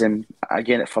against us. And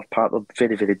again, at Fir Park, they're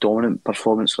very, very dominant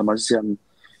performance from us there. And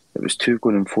it was 2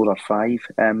 going in 4 or 5.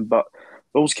 But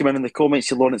Rolls came in the comments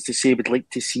to Lawrence to say we'd like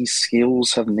to see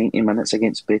Scales have 90 minutes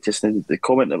against Betis. Now, the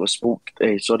comment that was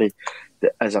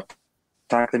as a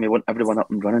tackling, we want everyone up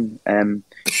and running.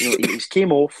 He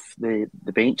came off the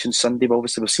bench on Sunday, but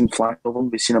obviously we've seen flash of him.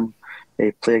 We've seen him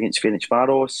play against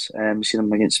Ferencváros, we've seen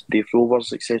him against Brave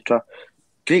Rovers, etc.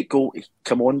 Great goal to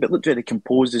come on, but looked very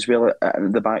composed as well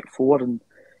at the back 4. And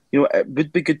it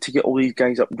would be good to get all these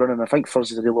guys up and running. I think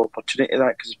Thursday's a real opportunity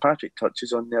that, because Patrick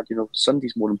touches on there,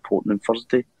 Sunday's more important than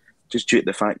Thursday, just due to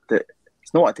the fact that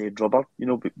it's not a dead rubber.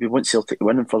 We want Celtic to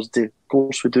win on Thursday, of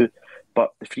course we do,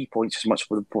 but the 3 points is much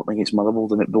more important against Motherwell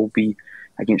than it will be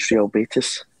against Real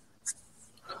Betis.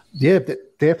 Yeah,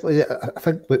 definitely. I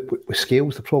think with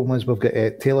Scales, the problem is we've got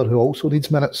Taylor, who also needs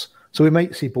minutes, so we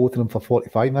might see both of them for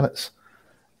 45 minutes.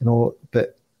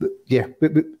 But yeah,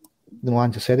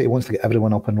 Ange said it. He wants to get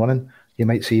everyone up and running. You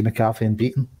might see McCarthy and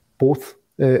Beaton both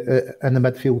in the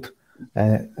midfield.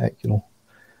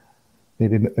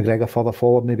 Maybe McGregor further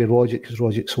forward, maybe Rogic, because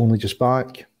Rogic's only just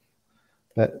back.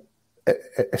 But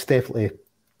it's definitely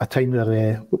a time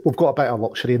where we've got a bit of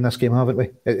luxury in this game, haven't we?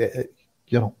 It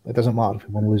doesn't matter if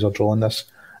we want to lose or draw in this.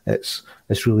 It's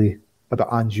really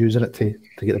about Ange using it to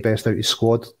get the best out of his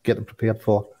squad, get them prepared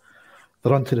for the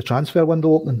run to the transfer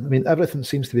window opening. I mean, everything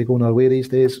seems to be going our way these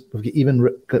days.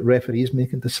 We've got referees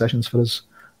making decisions for us.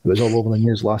 It was all over the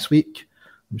news last week.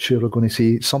 I'm sure we're going to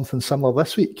see something similar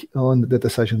this week on the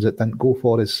decisions that didn't go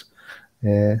for us.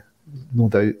 No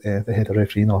doubt the head of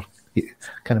refereeing, or I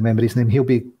can't remember his name, he'll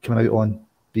be coming out on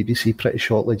BBC pretty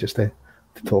shortly just to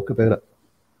talk about it.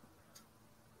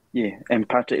 Yeah, and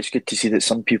Patrick, it's good to see that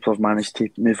some people have managed to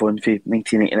move on for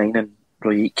 1989 and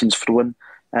Roy Aitken's throwing.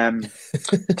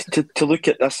 To look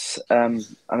at this,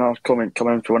 another comment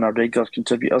coming in from one of our regular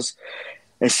contributors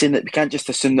is saying that we can't just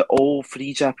assume that all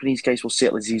 3 Japanese guys will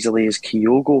settle as easily as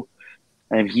Kyogo.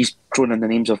 He's thrown in the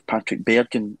names of Patrick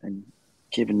Berg and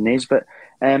Kevin Nesbitt.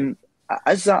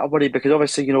 Is that a worry? Because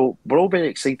obviously, we're all very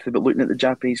excited about looking at the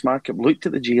Japanese market. We looked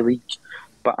at the J League,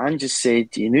 but Ange just said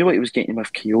he knew what he was getting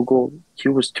with Kyogo. He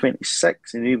was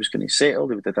 26, he knew he was going to settle,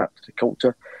 he would adapt to the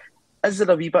culture. Is there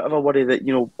a wee bit of a worry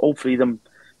that, all 3 of them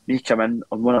may come in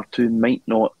and 1 or 2 might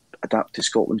not adapt to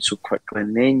Scotland so quickly,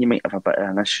 and then you might have a bit of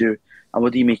an issue? And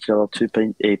what do you make of the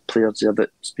other 2 players there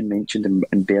that's been mentioned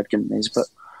in Berg and Nesbitt?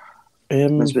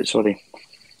 Nesbitt, sorry.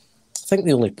 I think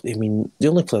the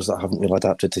only players that haven't really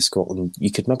adapted to Scotland,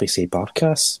 you could maybe say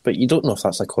Barkas, but you don't know if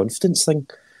that's a confidence thing.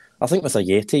 I think with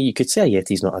Ajeti, you could say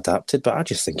Ajeti's not adapted, but I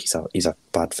just think he's a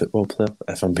bad football player,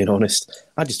 if I'm being honest.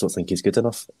 I just don't think he's good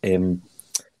enough. Maybe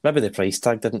the price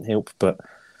tag didn't help, but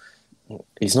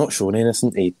he's not shown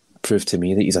anything to prove to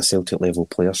me that he's a Celtic level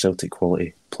player, Celtic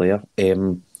quality player.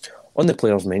 On the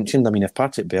players mentioned, if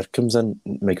Patrick Berg comes in,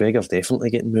 McGregor's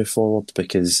definitely getting moved forward,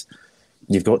 because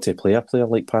you've got to play a player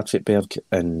like Patrick Berg,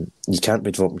 and you can't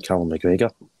be dropping Callum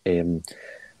McGregor.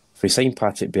 If we sign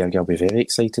Patrick Berg, I'll be very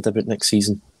excited about next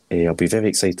season. I'll be very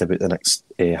excited about the next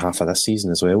half of this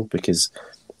season as well, because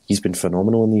he's been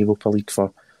phenomenal in the Europa League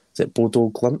for, is it Bodo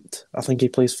Glimt, I think he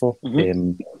plays for.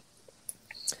 Mm-hmm.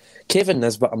 Kevin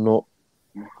Nisbet, I'm not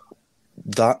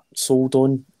that sold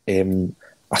on.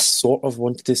 I sort of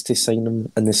wanted us to sign him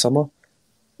in the summer,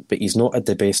 but he's not had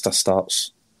the best of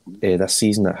starts this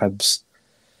season at Hibs.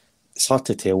 It's hard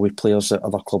to tell with players at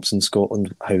other clubs in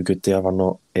Scotland how good they are or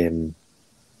not.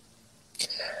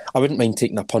 I wouldn't mind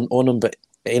taking a punt on him, but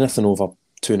anything over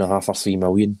 2.5 or 3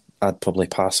 million, I'd probably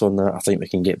pass on that. I think we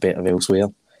can get better elsewhere.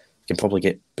 We can probably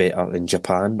get better in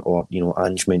Japan, or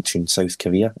Ange mentioned South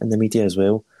Korea in the media as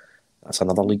well. That's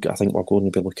another league I think we're going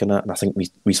to be looking at, and I think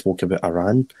we spoke about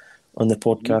Iran on the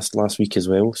podcast last week as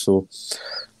well. So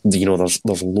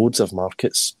there's loads of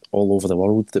markets all over the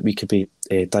world that we could be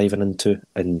diving into,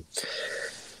 and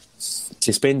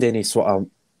to spend any sort of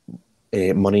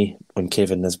money on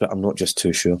Kevin Nisbet, I'm not just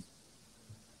too sure.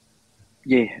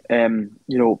 We've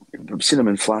seen him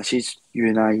in flashes, you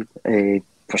and I,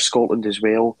 for Scotland as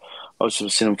well. Also,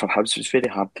 we've seen him for Hibs, so it's very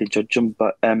hard to judge him.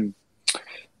 But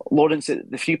Lawrence,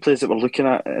 the three players that we're looking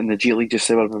at in the G League just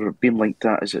now are being linked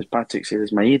at, as Patrick said,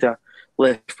 is Maeda,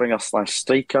 left winger /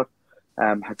 striker,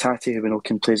 Hatate, who we know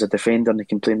can play as a defender and he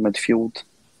can play in midfield.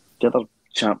 The other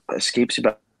chap escapes a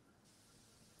bit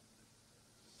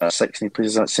at 6 and he plays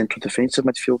as that central defensive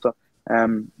midfielder.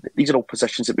 These are all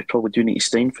positions that we probably do need to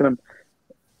strengthen him.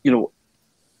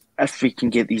 If we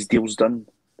can get these deals done,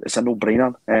 it's a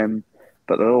no-brainer.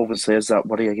 But there obviously is that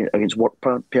worry against work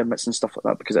permits and stuff like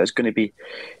that, because it is going to be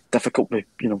difficult.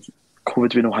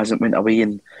 COVID we know hasn't went away,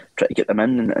 and try to get them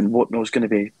in and whatnot is going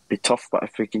to be tough. But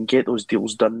if we can get those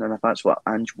deals done, and if that's what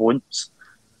Ange wants,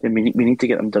 then we need to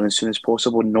get them done as soon as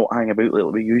possible and not hang about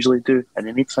like we usually do in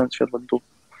any transfer window.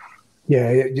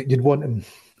 Yeah, you'd want them,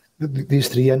 these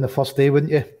three in the first day,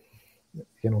 wouldn't you?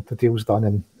 The deal's done,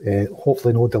 and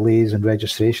hopefully no delays in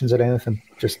registrations or anything.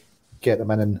 Just get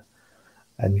them in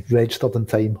and registered in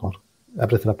time, or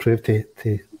everything approved to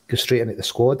go straight into the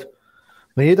squad.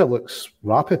 Maeda looks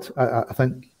rapid. I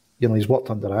think he's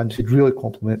worked under Ange. He'd really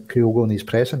compliment Kyogo in his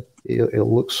pressing. He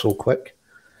looks so quick.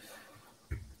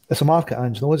 It's a market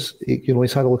Ange knows.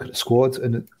 He's had a look at the squad,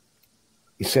 and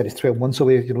he said it's 12 months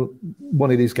away.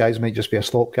 One of these guys might just be a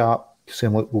stopgap,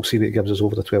 saying, look, we'll see what it gives us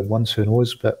over the 12 months, who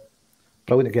knows. But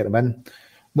brilliant to get him in.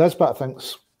 Nisbet, I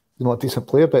think's a decent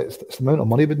player, but it's the amount of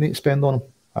money we'd need to spend on him.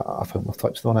 I think we've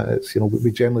touched on it. It's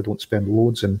we generally don't spend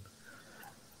loads in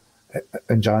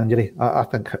January. I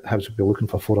think Hibs would be looking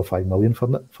for 4 or 5 million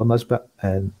for Nisbet,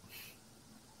 and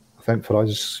I think for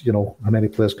us, how many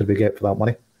players could we get for that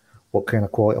money? What kind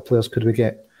of quality of players could we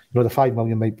get? The 5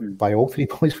 million might buy all 3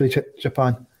 boys for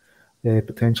Japan,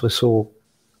 potentially. So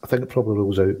I think it probably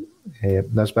rules out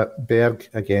Nisbet. Berg,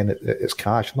 again, it's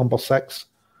cash. Number 6.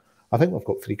 I think we've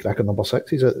got 3 cracking number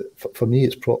 6s. For me,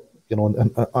 it's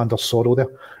under Sorrow there.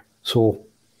 So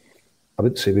I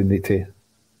wouldn't say we need to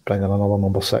bring in another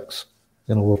number 6.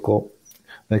 We've got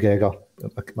McGregor,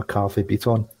 McCarthy,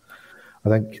 Beaton. I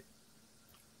think,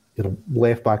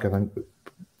 left back, I think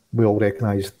we all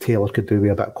recognise Taylor could do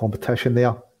with a bit of competition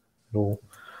there. A lot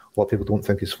of people don't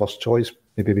think he's first choice.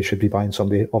 Maybe we should be buying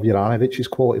somebody of Juranovic's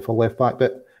quality for left back.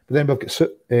 But then we've got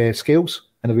Scales,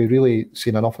 and have we really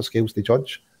seen enough of Scales to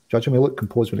judge him? He looked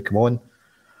composed when he came on.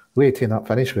 The way he taken that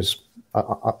finish was, I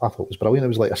thought, was brilliant. It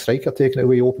was like a striker taking it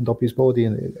away. He opened up his body,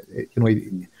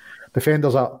 and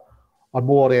defenders are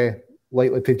more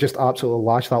likely to just absolutely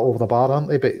lash that over the bar, aren't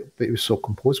they? But he was so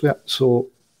composed with it. So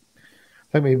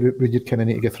I think we kind of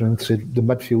need to get through and say the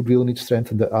midfield really needs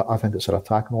strengthened. I think it's our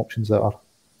attacking options that are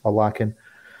lacking.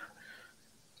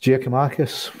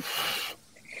 Giacomakis,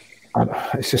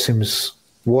 it just seems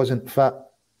wasn't fit,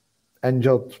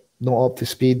 injured, not up to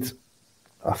speed.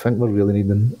 I think we're really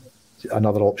needing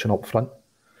another option up front,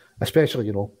 especially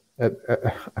if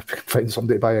we can find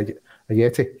somebody to buy a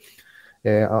Yeti.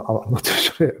 I'm not too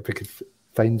sure if we could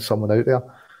find someone out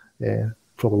there.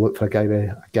 Probably look for a guy with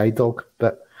a guide dog,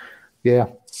 but yeah,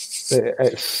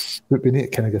 we need to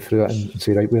kind of go through it and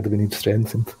say, right, where do we need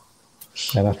strengthened?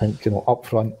 And I think up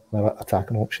front,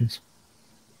 attacking options.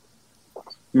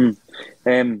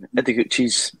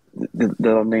 Ideguchi's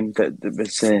the other name that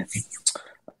was I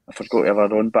forgot to have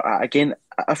her on. But again,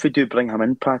 if we do bring him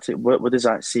in, Patrick, what does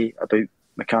that say about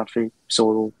McCarthy,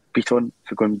 Sorrell, Beaton,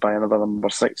 if we're going to buy another number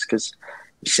 6? Because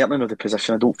he's certainly not the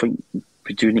position. I don't think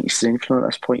we do need to strengthen him at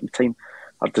this point in time.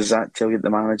 Or does that tell you that the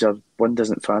manager, one,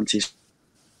 doesn't fancy,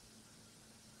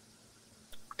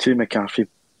 2, McCarthy,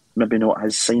 maybe not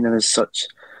his signing as such,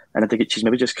 and I think it's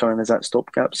maybe just coming as that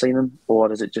stopgap signing,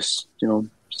 or is it just,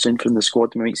 strengthening the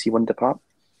squad and we might see one depart?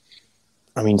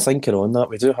 I mean, thinking on that,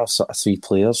 we do have sort of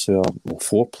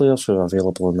 4 players who are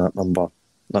available in that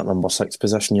number 6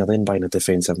 position. You're then buying a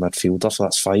defensive midfielder, so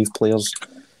that's 5 players.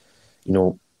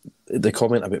 The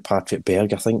comment about Patrick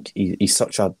Berg, I think he's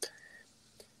such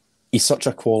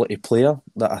a quality player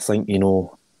that I think,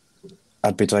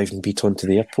 I'd be driving Beaton to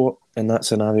the airport in that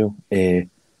scenario,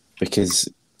 because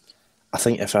I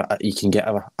think if you can get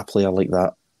a player like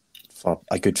that for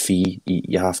a good fee,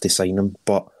 you have to sign him.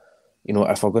 But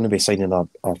if we're going to be signing our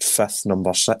 5th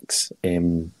number 6,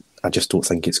 I just don't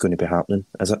think it's going to be happening,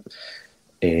 is it?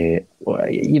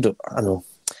 I know.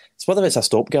 It's whether it's a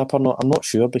stopgap or not, I'm not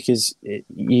sure, because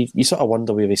you sort of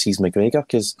wonder where he sees McGregor,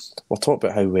 because we're talking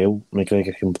about how well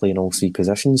McGregor can play in all 3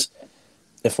 positions.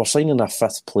 If we're signing a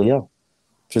 5th player,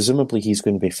 presumably he's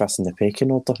going to be 5th in the pecking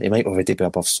order. He might already be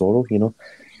above Sorrow, you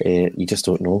just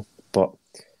don't know. But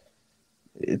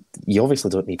you obviously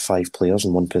don't need 5 players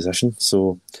in one position,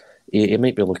 so he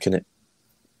might be looking at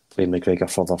playing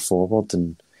McGregor further forward,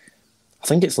 and I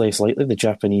think it's less likely the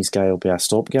Japanese guy will be a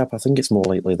stopgap. I think it's more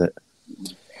likely that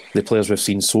the players we've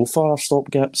seen so far are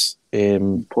stopgaps.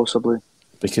 Possibly.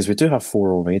 Because we do have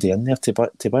 4 already in there. To buy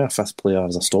a 5th player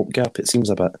as a stopgap, it seems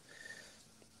a bit...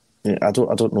 I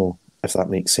don't know if that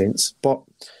makes sense, but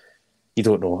you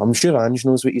don't know. I'm sure Ange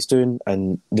knows what he's doing,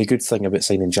 and the good thing about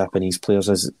signing Japanese players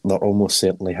is they're almost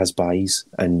certainly his buys,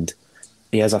 and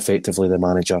he is effectively the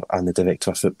manager and the director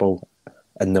of football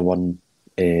in the one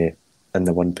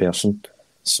person.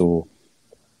 So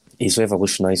he's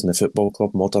revolutionising the football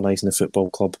club, modernising the football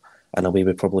club in a way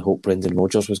we probably hoped Brendan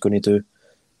Rodgers was going to do.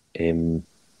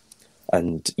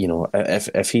 And, you know,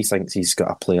 if he thinks he's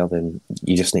got a player, then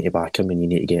you just need to back him and you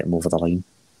need to get him over the line.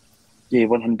 Yeah,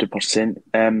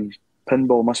 100%.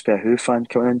 Pinball must be a Who fan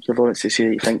coming in here, Lawrence, to say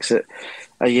that he thinks that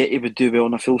Ajeti would do well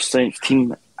on a full-strength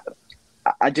team.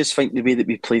 I just think the way that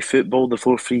we play football, the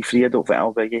 4-3-3, I don't think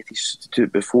Alba Ajeti's to do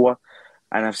it before.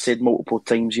 And I've said multiple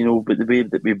times, you know, but the way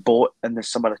that we bought in the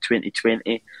summer of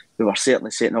 2020, we were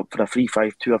certainly setting up for a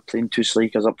 3-5-2 or playing 2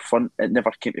 strikers up front. It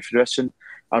never came to fruition.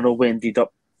 I know we ended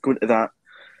up going to that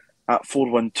at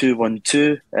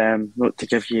 4-1-2-1-2, not to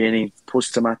give you any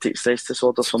post-traumatic stress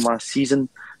disorders from last season,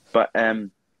 but I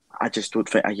just don't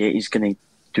think Ajeti's going to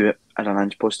do it at an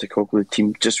Ange Postecoglou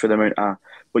team, just for the amount of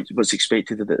what's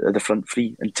expected of the front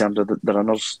three in terms of the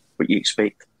runners, what you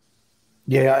expect.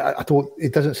 Yeah, I don't.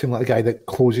 It doesn't seem like a guy that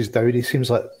closes down. He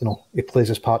seems like, you know, he plays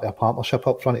as part of a partnership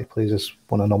up front. He plays as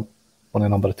one of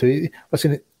number 2.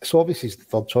 Listen, it's obvious he's the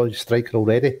third choice striker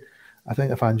already. I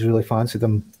think if Ange really fancied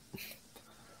him,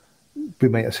 we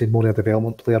might have seen more of a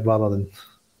development player rather than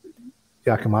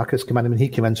Giacomakis come in. I mean, he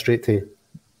came in straight to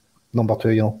number 2.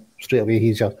 You know, straight away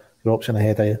he's your option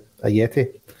ahead of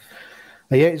Ajeti.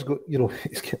 Ajeti's got, you know,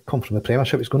 he's come from the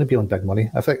Premiership. He's going to be on big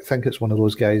money. I think it's one of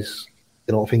those guys.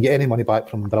 You know, if we can get any money back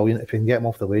from him, brilliant. If we can get him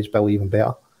off the wage bill, even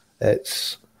better.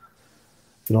 It's,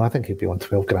 you know, I think he'd be on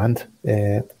 12 grand.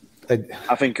 I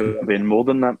think it would be more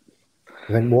than that.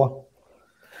 I think more.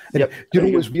 Yep. You know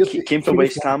what's weird? He came from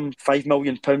West Ham, £5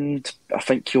 million. I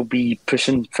think he'll be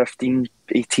pushing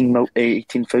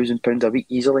 £18,000 a week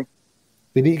easily.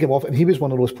 They need to get him off. And he was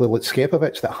one of those players like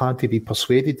Skepovic that had to be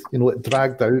persuaded. You know, it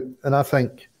dragged out. And I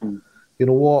think... You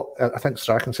know what? I think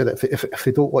Strachan said it. If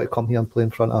they don't want to come here and play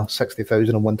in front of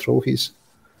 60,000 and win trophies,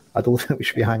 I don't think we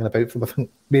should be hanging about for them. I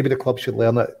think maybe the club should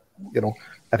learn that, you know,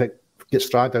 if it gets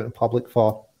dragged out in public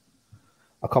for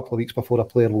a couple of weeks before a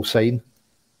player will sign,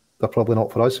 they're probably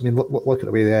not for us. I mean, look at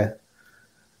the way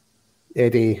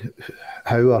Eddie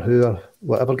Howe or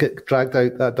whatever get dragged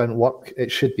out. That didn't work.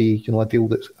 It should be, you know, a deal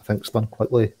that I think's done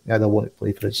quickly. Yeah, they want to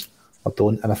play for us or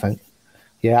don't. And I think,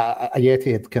 yeah,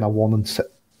 Ajeti had kind of warning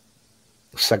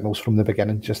signals from the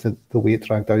beginning, just the way it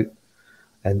dragged out.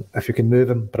 And if you can move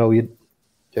him, brilliant.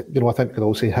 You know, I think we could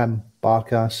all say him,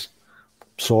 Barkas,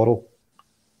 Sorrell.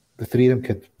 The 3 of them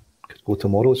could go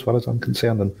tomorrow, as far as I'm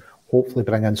concerned, and hopefully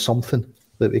bring in something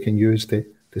that we can use to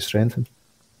strengthen.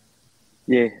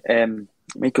 Yeah,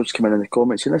 Michael's come in the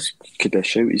comments, and this could be a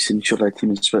shout. He's saying surely a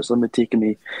team in Switzerland would take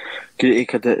me.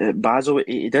 Basel,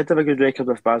 he did have a good record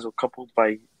with Basel, coupled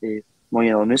by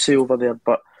Moya Lanusi over there,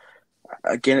 but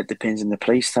again, it depends on the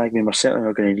price tag. I mean, we're certainly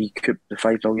not going to recoup the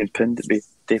 £5 million that we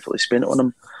definitely spent on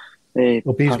him.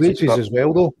 It'll be his wages as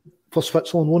well, though, for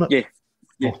Switzerland, won't it?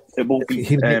 Yeah, it will be.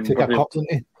 He would need to take a cut,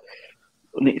 wouldn't he?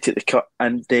 Need to take the cut.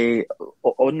 And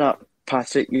on that,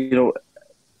 Patrick, you know,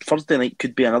 Thursday night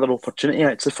could be another opportunity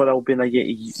actually for Albion.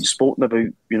 You've spoken about,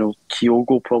 you know,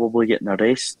 Kyogo probably getting a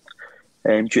rest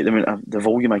due to the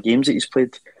volume of games that he's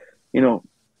played. You know,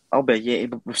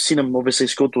 Albeit, but we've seen him obviously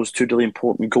scored those 2 really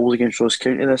important goals against Ross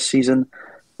County this season.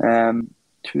 2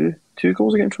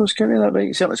 goals against Ross County, is that right?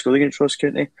 He certainly scored against Ross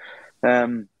County.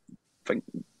 I think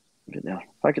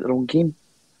back at their own game.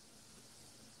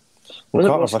 Well,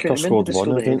 Carter Vicker scored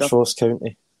 1 against Ross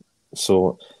County,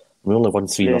 so we only won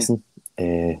 3-0.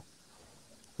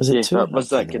 Was it 2? Was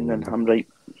that game then? I'm right.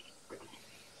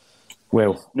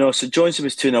 Well, no, so Johnson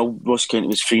was 2-0, Ross County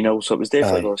was 3-0, so it was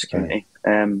definitely Ross County.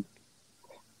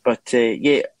 But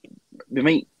yeah, we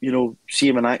might, you know, see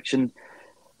him in action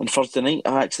on Thursday night.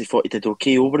 I actually thought he did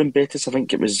okay over in Betis. I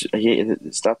think it was Ajeti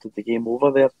that started the game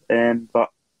over there. But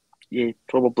yeah,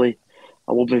 probably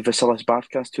a will be Vasilis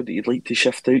Barkas too that you'd like to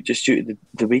shift out just due to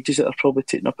the wages that are probably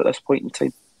taken up at this point in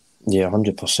time. Yeah,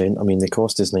 100%. I mean, the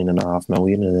cost is $9.5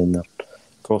 million, and then they're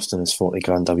costing us 40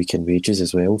 grand a week in wages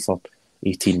as well for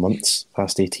 18 months.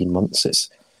 Past 18 months, it's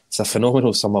a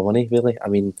phenomenal sum of money, really. I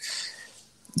mean,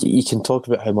 you can talk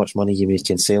about how much money you make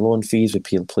in sell-on fees with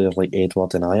players like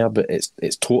Edward and Ayer, but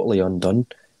it's totally undone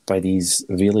by these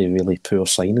really, really poor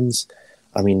signings.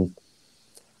 I mean,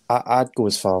 I'd go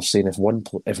as far as saying if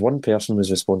one person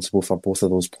was responsible for both of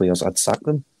those players, I'd sack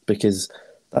them, because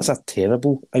that's a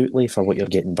terrible outlay for what you're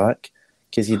getting back.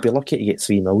 Because you'd be lucky to get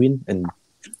 $3 million in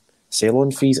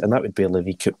sell-on fees, and that would barely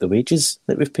recoup the wages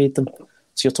that we've paid them.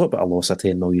 So you're talking about a loss of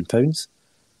 £10 million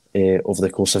over the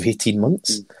course of 18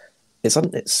 months. It's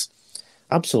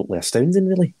absolutely astounding,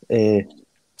 really,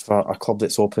 for a club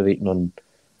that's operating on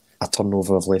a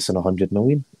turnover of less than 100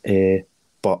 million.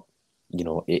 But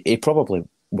he probably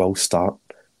will start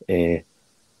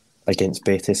against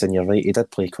Betis, and you're right, he did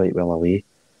play quite well away.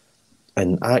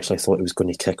 And I actually thought he was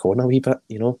going to kick on a wee bit,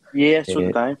 Yeah, so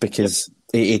did I. Because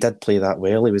he did play that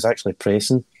well. He was actually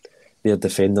pressing their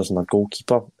defenders and their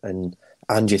goalkeeper. And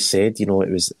Angie said,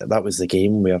 that was the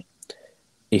game where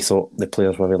he thought the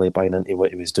players were really buying into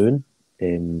what he was doing.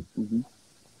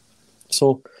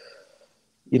 So,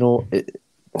 it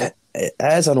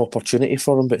is an opportunity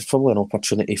for him, but it's probably an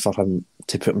opportunity for him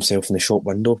to put himself in the shop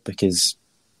window, because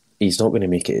he's not going to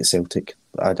make it at Celtic.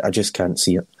 I just can't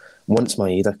see it. Once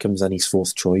Maeda comes in, he's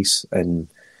fourth choice, and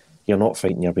you're not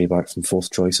fighting your way back from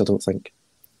fourth choice, I don't think.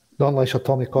 Not unless you're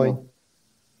Tommy Coyne.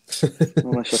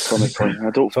 Unless you're Tommy Coyne.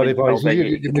 I don't Sorry,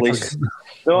 think boys.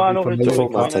 No, I know who Tommy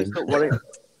Coyne is, don't worry.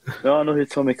 No, I know who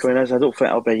Tommy Coyne is. I don't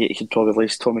think I'll bet you can probably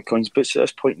lace Tommy Coyne's boots at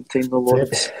this point in time, though,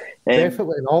 Lawrence.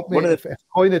 Definitely not, mate. If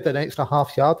Coyne had an extra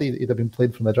half yard, he'd have been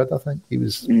playing for Madrid, I think. He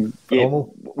was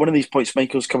phenomenal. One of these points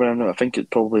Michael's coming in, I think it's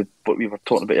probably what we were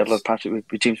talking about earlier, Patrick,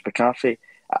 with James McCarthy.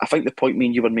 I think the point me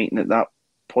and you were making at that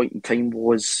point in time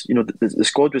was, the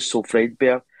squad was so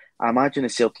threadbare. I imagine the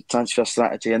Celtic transfer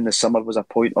strategy in the summer was a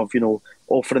point of,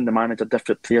 offering the manager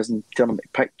different players and telling him to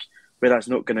pick, whereas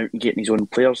not going out and getting his own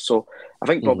players. So I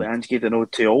think probably Ange gave the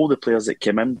nod to all the players that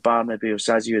came in, bar maybe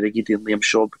Osazi, Origi and Liam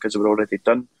Shaw, because they were already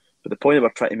done. But the point that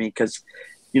we're trying to make is,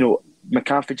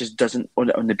 McCarthy just doesn't,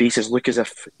 on the basis, look as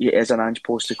if he is an Ange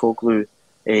Postecoglou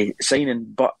signing,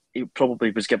 but he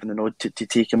probably was given the nod to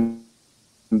take him,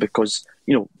 because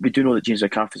we do know that James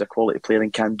McCarthy is a quality player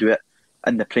and can do it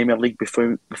in the Premier League.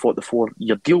 Before the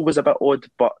 4-year deal was a bit odd,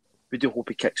 but we do hope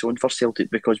he kicks on for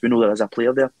Celtic, because we know there is a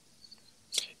player there.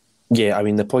 Yeah, I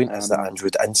mean, the point is that Ange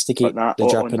would instigate the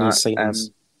Japanese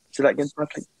signings. Say that again,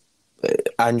 Patrick.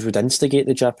 Ange would instigate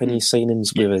the Japanese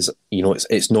signings, whereas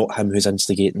it's not him who's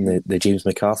instigating the James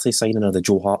McCarthy signing or the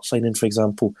Joe Hart signing, for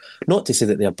example. Not to say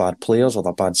that they're bad players or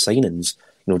they're bad signings.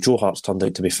 Joe Hart's turned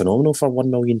out to be phenomenal for £1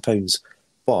 million.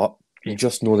 But you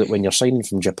just know that when you're signing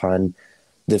from Japan,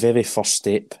 the very first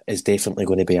step is definitely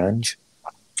going to be Ange.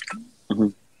 Yeah,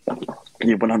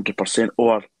 100%.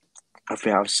 Or if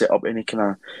we have set up any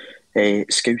kind of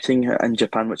scouting in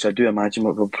Japan, which I do imagine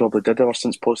what we probably did ever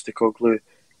since Postecoglou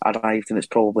arrived, and it's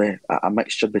probably a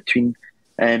mixture between.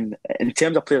 In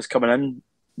terms of players coming in,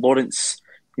 Lawrence,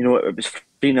 it was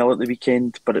 3-0 at the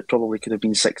weekend, but it probably could have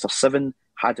been 6 or 7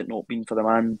 had it not been for the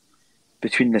man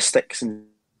between the sticks and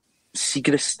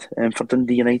Siegrist for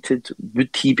Dundee United.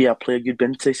 Would he be a player you'd be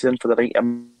interested in for the right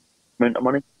amount of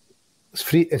money?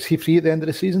 Is he free at the end of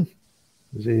the season?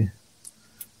 Is he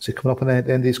coming up on the end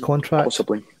of his contract?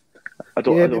 Possibly. I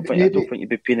don't think you'd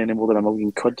be paying any more than £1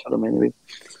 million for him anyway.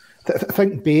 I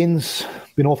think Bain's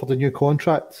been offered a new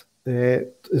contract.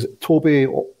 Is it Toby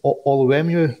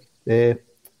Oluwemu?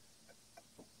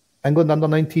 England under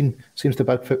 19 seems to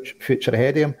have a big future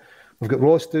ahead of him. We've got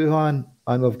Ross Doohan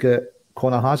and we've got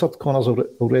Connor Hazard. Connor's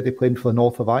already playing for the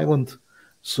north of Ireland.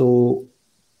 So,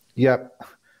 yeah.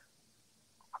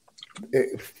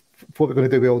 What we're going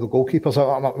to do with all the goalkeepers,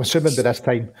 I'm assuming by this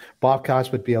time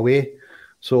Barkas would be away.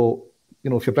 So,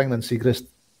 if you're bringing in Siegrist,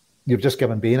 you've just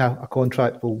given Bain a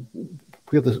contract. Well,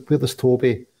 where does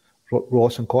Toby,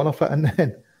 Ross and Connor fit in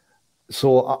then?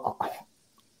 So,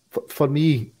 for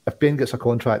me, if Bain gets a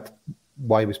contract,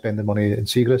 why are we spending money in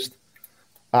Siegrist?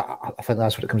 I think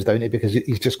that's what it comes down to, because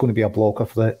he's just going to be a blocker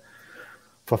for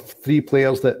 3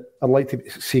 players that I'd like to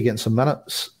see getting some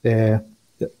minutes. I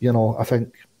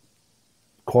think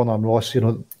Connor and Ross, they're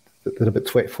about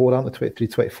 24, aren't they? 23,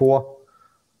 24.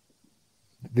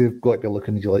 They've got to be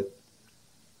looking at you like,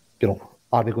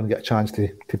 are they going to get a chance to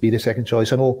be the second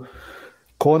choice? I know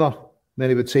Connor,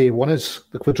 many would say, won us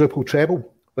the quadruple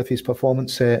treble with his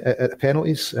performance at the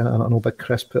penalties. And I know Big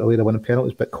Chris put away the winning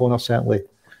penalties, but Connor certainly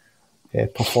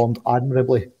performed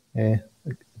admirably.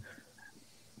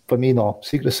 For me, no.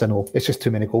 Siegrist, no. It's just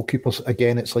too many goalkeepers.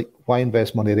 Again, it's like, why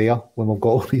invest money there when we've got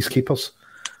all these keepers?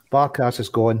 Barkas is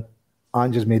gone.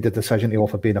 Ange has made the decision to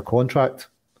offer Bain a contract.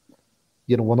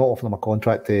 We're not offering him a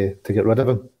contract to get rid of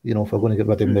him. If we're going to get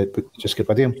rid of him, just get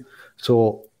rid of him.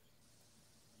 So,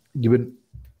 you wouldn't...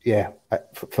 Yeah,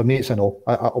 for me, it's a no.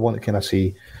 I want to kind of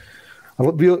see...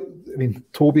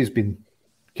 Toby's been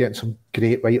getting some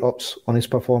great write-ups on his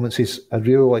performances. I'd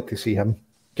really like to see him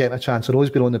getting a chance. I know he's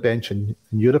been on the bench in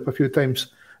Europe a few times.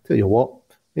 Tell you what,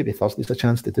 maybe Thursday's a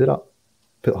chance to do that.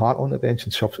 Put Hart on the bench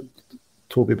and shove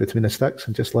Toby between the sticks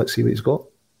and just let's see what he's got.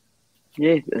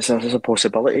 Yeah, it's a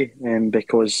possibility,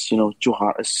 because Joe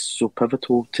Hart is so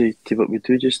pivotal to what we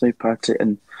do just now, Patrick.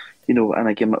 And in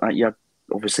a game like that, you're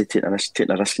obviously taking a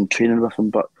risk in training with him,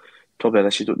 but probably a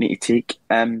risk you don't need to take.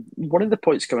 One of the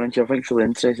points coming in here I think is really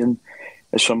interesting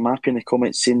is from Mappy in the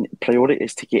comments saying priority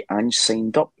is to get Ange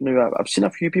signed up. Now, I've seen a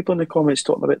few people in the comments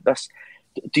talking about this.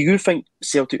 Do you think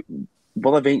Celtic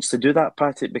will eventually do that,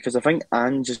 Patrick? Because I think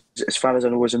Ange, as far as I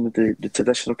know, is in the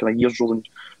traditional kind of years rolling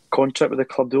contract with the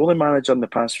club. The only manager in the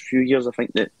past few years, I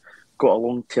think, that got a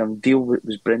long-term deal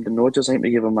was Brendan Rodgers. I think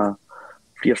they gave him a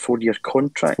 3 or 4 year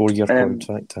contract. 4 year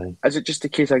contract, aye. Is it just a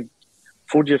case of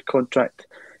 4 year contract?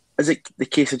 Is it the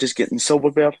case of just getting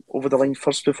Silverberg over the line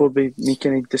first before we make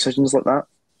any decisions like that?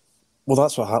 Well,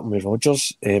 that's what happened with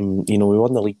Rodgers. We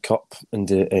won the League Cup in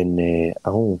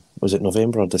was it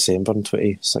November or December in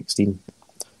 2016?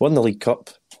 Won the League Cup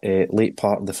late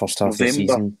part of the first half of the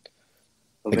season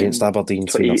against Aberdeen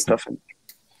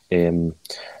 2-0.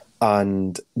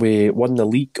 And we won the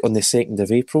league on the 2nd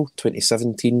of April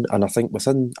 2017, and I think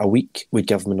within a week we'd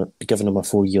given him a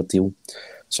 4 year deal.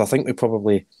 So I think we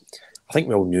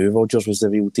all knew Rodgers was the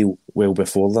real deal well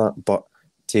before that, but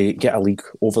to get a league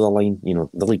over the line,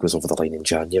 the league was over the line in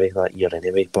January that year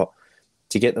anyway, but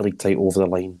to get the league title over the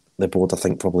line, the board I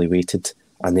think probably waited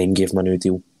and then gave him a new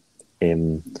deal.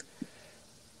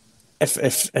 If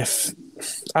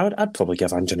I'd probably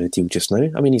give Ange a new deal just now.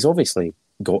 I mean, he's obviously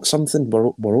got something.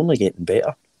 We're only getting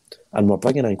better, and we're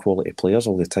bringing in quality players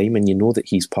all the time, and you know that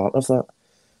he's part of that.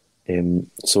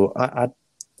 So I'd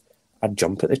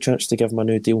jump at the chance to give him a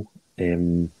new deal.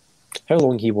 How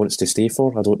long he wants to stay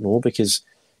for, I don't know, because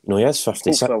he is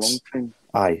 56. Hopefully a long time.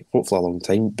 Aye, hopefully a long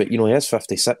time. But he is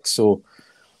 56, so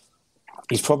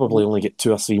he's probably only got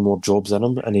 2 or 3 more jobs in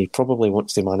him, and he probably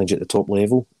wants to manage at the top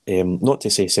level. Not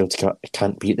to say Celtic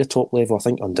can't be at the top level. I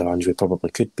think under Ange we probably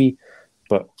could be,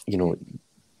 but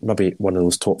maybe one of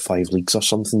those top 5 leagues or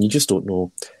something. You just don't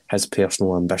know his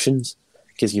personal ambitions,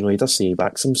 because he does say he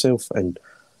backs himself, and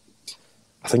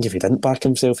I think if he didn't back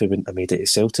himself, he wouldn't have made it to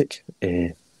Celtic,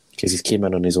 because he came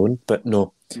in on his own. But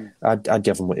no, I'd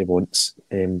give him what he wants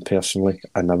personally,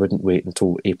 and I wouldn't wait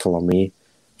until April or May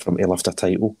for him to lift a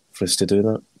title for us to do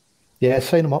that. Yeah,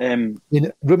 sign him up.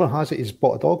 Rumour has it he's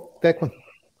bought a dog, Declan,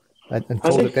 and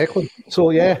told it Declan.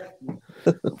 So yeah,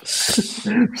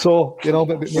 so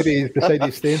maybe he's decided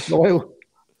he's staying for a while.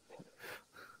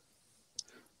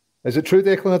 Is it true,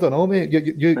 Declan? I don't know, mate.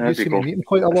 You seem to meet him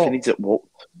quite a lot. If he needs it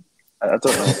walked, I don't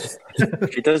know.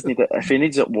 If he does need it, if he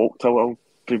needs it walked, I'll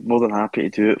be more than happy to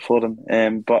do it for him.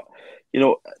 But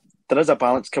there is a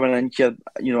balance coming in here.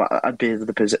 I'd be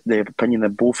the opinion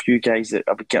of both you guys that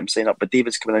I would get him signed up. But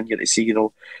David's coming in here to see, if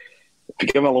we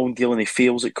give him a long deal and he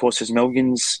fails, it costs us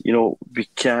millions. We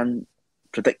can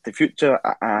predict the future.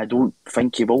 I don't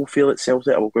think he will fail at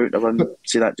Celtic. I will go out there and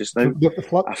say that just now.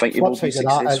 I think he will be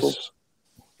successful.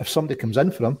 If somebody comes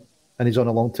in for him and he's on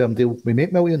a long-term deal, we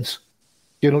make millions.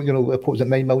 What was it,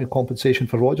 9 million compensation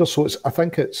for Rodgers? So I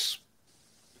think it's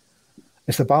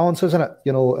the balance, isn't it?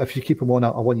 If you keep him on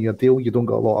a 1 year deal, you don't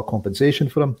get a lot of compensation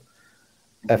for him.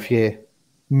 If you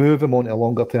move him on to a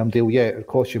longer term deal, yeah, it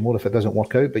costs you more if it doesn't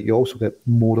work out, but you also get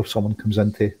more if someone comes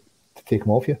in to take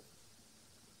him off you.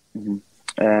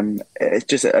 Mm-hmm. It's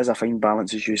just, it is a fine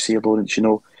balance, as you say, Lawrence.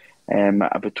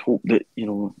 I would hope that,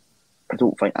 I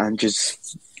don't think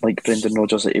Ange's like Brendan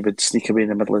Rodgers, that he would sneak away in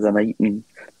the middle of the night and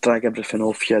drag everything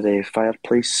off your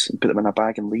fireplace and put them in a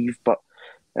bag and leave. But,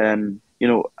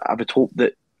 I would hope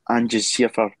that Ange's here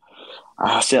for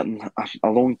a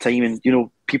long time. And,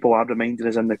 people are reminding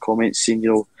us in the comments saying,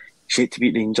 he's yet to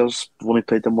beat Rangers. We've only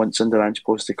played them once under Ange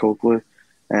Postecoglou.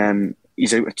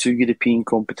 He's out of 2 European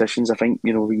competitions. I think,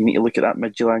 you need to look at that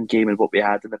Midtjylland game and what we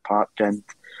had in the park and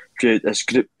throughout this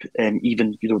group,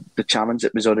 even the challenge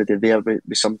that was already there with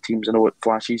some teams. I know it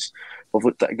flashes. We've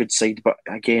looked at a good side, but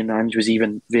again, Ange was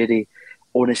even very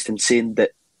honest in saying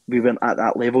that we weren't at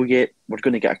that level yet. We're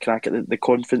going to get a crack at the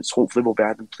conference. Hopefully, we'll be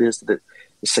adding players to the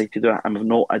side to do it. And we've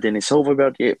not had any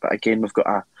Silverberg yet, but again,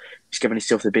 he's given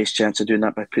himself the best chance of doing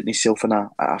that by putting himself in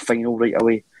a final right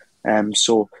away.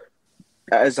 So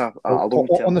it is a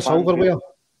long-term on the plan. silverware.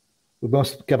 We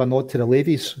must give a nod to the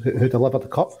ladies who delivered the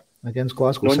cup against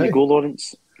Glasgow City. On you go,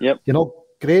 Lawrence. Yep.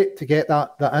 Great to get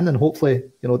that in, and hopefully,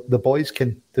 the boys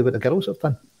can do what the girls have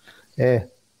done,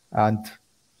 and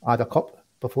add a cup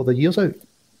before the year's out.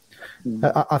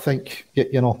 I think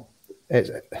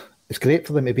it's great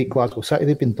for them to beat Glasgow City.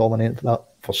 They've been dominating that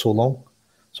for so long.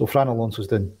 So Fran Alonso's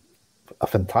doing a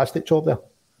fantastic job there.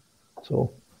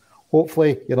 So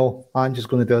hopefully, Ange is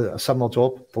going to do a similar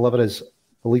job, deliver us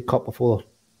the League Cup before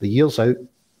the year's out.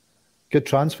 Good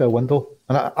transfer window.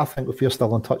 And I think if we're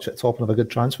still in touch at the top of a good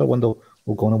transfer window,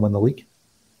 we'll go on and win the league.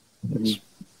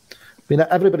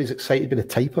 Everybody's excited by the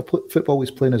type of football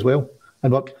he's playing as well.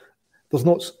 And there's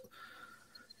not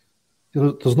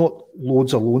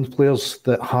loads of loan players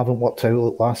that haven't worked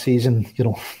out last season. At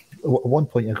one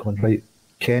point you're going, right,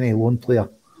 Kenny, loan player,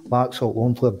 Laxalt,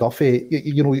 loan player, Duffy.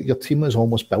 Your team is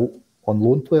almost built on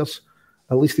loan players.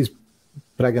 At least he's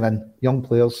bringing in young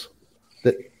players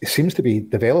that it seems to be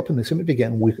developing. They seem to be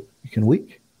getting week and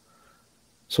week.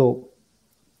 So,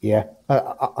 yeah,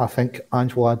 I think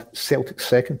Ange will add Celtic's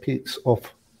second piece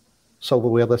of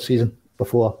silverware this season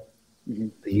before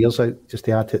the year's out, just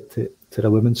to add it to the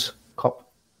Women's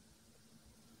Cup.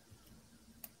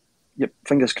 Yep,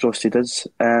 fingers crossed he does.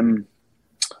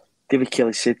 David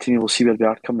Kelly said to me, we'll see where we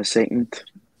are come the second,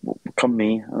 come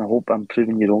May, and I hope I'm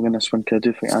proving you wrong in this one, because I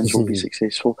do think Ange will be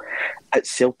successful at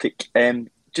Celtic.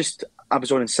 I was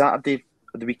on Saturday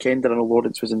at the weekend, and I know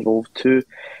Lawrence was involved too.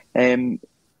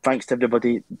 Thanks to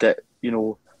everybody that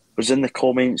was in the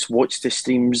comments, watched the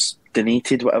streams,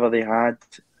 donated whatever they had.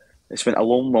 It's went a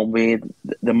long, long way.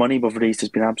 The money we've raised has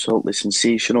been absolutely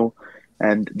sensational,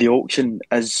 and the auction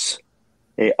is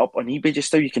up on eBay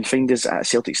just now. You can find us at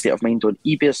Celtic State of Mind on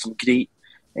eBay. There's some great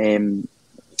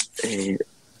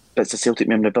bits of Celtic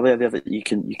memorabilia there that you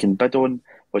can bid on,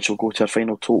 which will go to our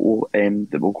final total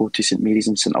that will go to St Mary's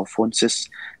and St Alphonsus.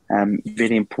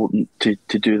 Very important to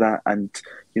do that, and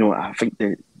I think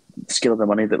the scale of the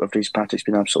money that we've raised, Patrick's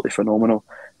been absolutely phenomenal.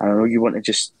 And I know you want to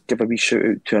just give a wee shout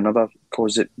out to another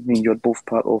cause that me and you're both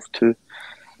part of too.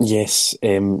 Yes,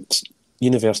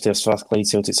 University of Strathclyde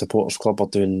Celtic Supporters Club are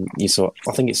doing.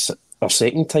 I think it's our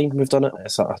second time we've done it.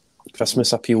 It's a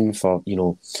Christmas appeal for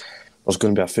There's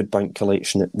going to be a food bank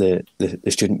collection at the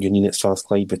student union at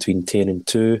Strathclyde between 10 and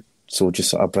 2. So just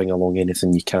sort of bring along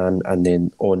anything you can, and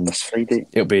then on this Friday,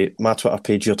 it'll be my Twitter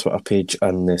page, your Twitter page,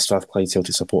 and the Strathclyde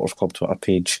Celtic Supporters Club Twitter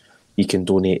page. You can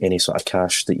donate any sort of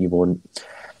cash that you want.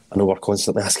 I know we're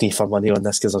constantly asking you for money on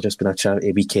this because I've just been a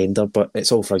charity weekender, but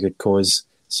it's all for a good cause.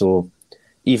 So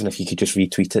even if you could just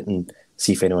retweet it and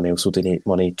see if anyone else will donate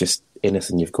money, just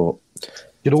anything you've got.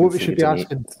 You know what we should be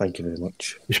asking? Thank you very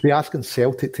much. We should be asking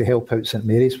Celtic to help out St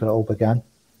Mary's where it all began.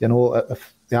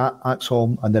 If the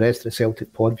ACSOM and the rest of the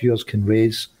Celtic pod viewers can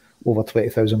raise over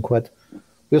 20,000 quid,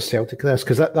 where's Celtic in this?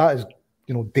 Because that is,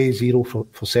 day zero for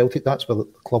Celtic. That's where the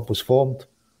club was formed.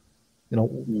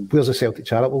 Where's the Celtic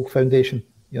Charitable Foundation?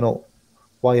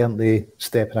 Why aren't they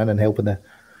stepping in and helping the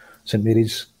St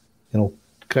Mary's?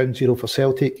 Ground zero for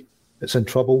Celtic. It's in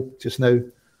trouble just now.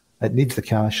 It needs the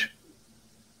cash.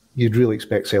 You'd really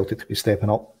expect Celtic to be stepping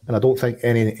up. And I don't think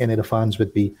any of the fans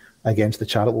would be against the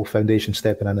Charitable Foundation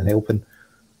stepping in and helping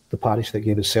the parish that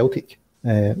gave us Celtic.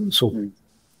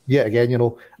 Yeah,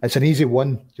 again, it's an easy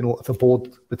one. If the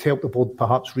board would help the board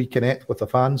perhaps reconnect with the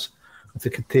fans, if they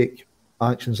could take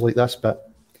actions like this,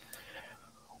 but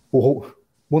we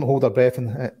won't hold our breath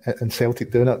in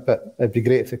Celtic doing it, but it'd be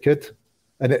great if they could.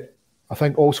 And I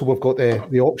think also we've got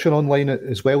the auction online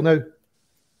as well now,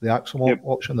 the ACSOM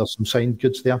auction. There's some signed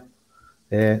goods there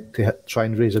to try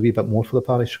and raise a wee bit more for the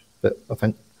parish. But I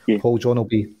think Paul John will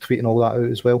be tweeting all that out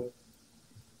as well.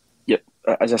 Yep.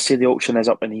 As I say, the auction is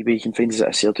up on eBay. You can find us at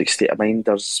a Celtic State of Mind.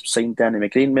 There's signed Danny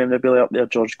McGrain memorabilia up there,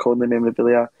 George Connolly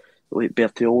memorabilia, like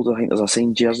Bertie Older. I think there's a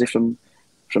signed jersey from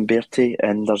Bertie,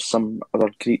 and there's some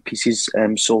other great pieces.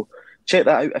 So check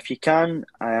that out if you can.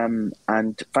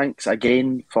 And thanks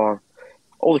again for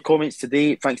all the comments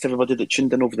today. Thanks to everybody that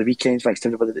tuned in over the weekend. Thanks to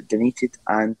everybody that donated.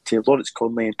 And to Lawrence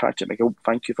Conley and Patrick McGilp,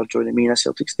 thank you for joining me in a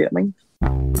Celtic State of Mind.